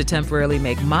used to temporarily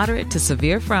make moderate to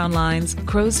severe frown lines,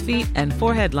 crow's feet, and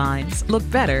forehead lines look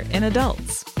better in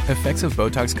adults. Effects of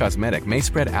Botox Cosmetic may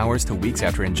spread hours to weeks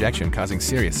after injection, causing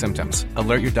serious symptoms.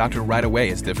 Alert your doctor right away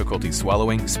as difficulty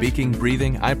swallowing, speaking,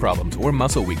 breathing, eye problems, or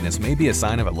muscle weakness may be a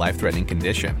sign of a life-threatening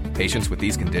condition. Patients with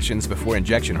these conditions before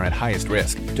injection are at highest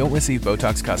risk. Don't receive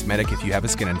Botox Cosmetic if you have a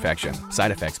skin infection.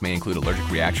 Side effects may include allergic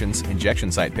reactions,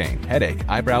 injection site pain, headache,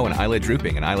 eyebrow and eyelid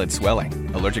drooping, and eyelid swelling.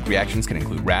 Allergic reactions can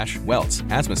include rash, welts,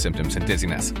 asthma symptoms, and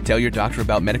dizziness. Tell your doctor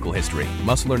about medical history,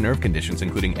 muscle or nerve conditions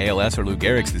including ALS or Lou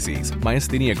Gehrig's disease,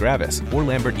 myasthenia gravis, or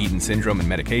Lambert-Eaton syndrome, and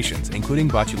medications, including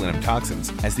botulinum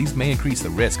toxins, as these may increase the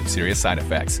risk of serious side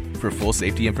effects. For full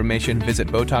safety information, visit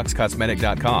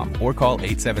BotoxCosmetic.com or call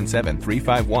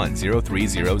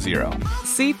 877-351-0300.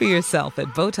 See for yourself at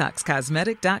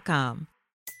BotoxCosmetic.com.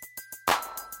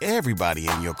 Everybody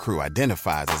in your crew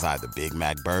identifies as either Big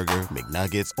Mac Burger,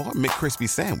 McNuggets, or McCrispy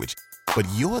Sandwich. But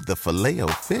you're the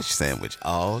Filet-O-Fish Sandwich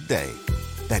all day.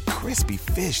 That crispy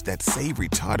fish, that savory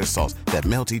tartar sauce, that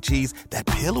melty cheese, that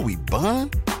pillowy bun.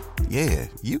 Yeah,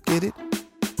 you get it.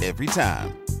 Every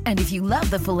time. And if you love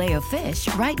the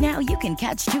Filet-O-Fish, right now you can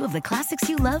catch two of the classics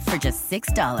you love for just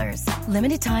 $6.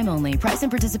 Limited time only. Price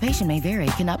and participation may vary.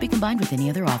 Cannot be combined with any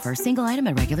other offer. Single item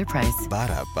at regular price.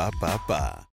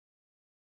 Ba-da-ba-ba-ba.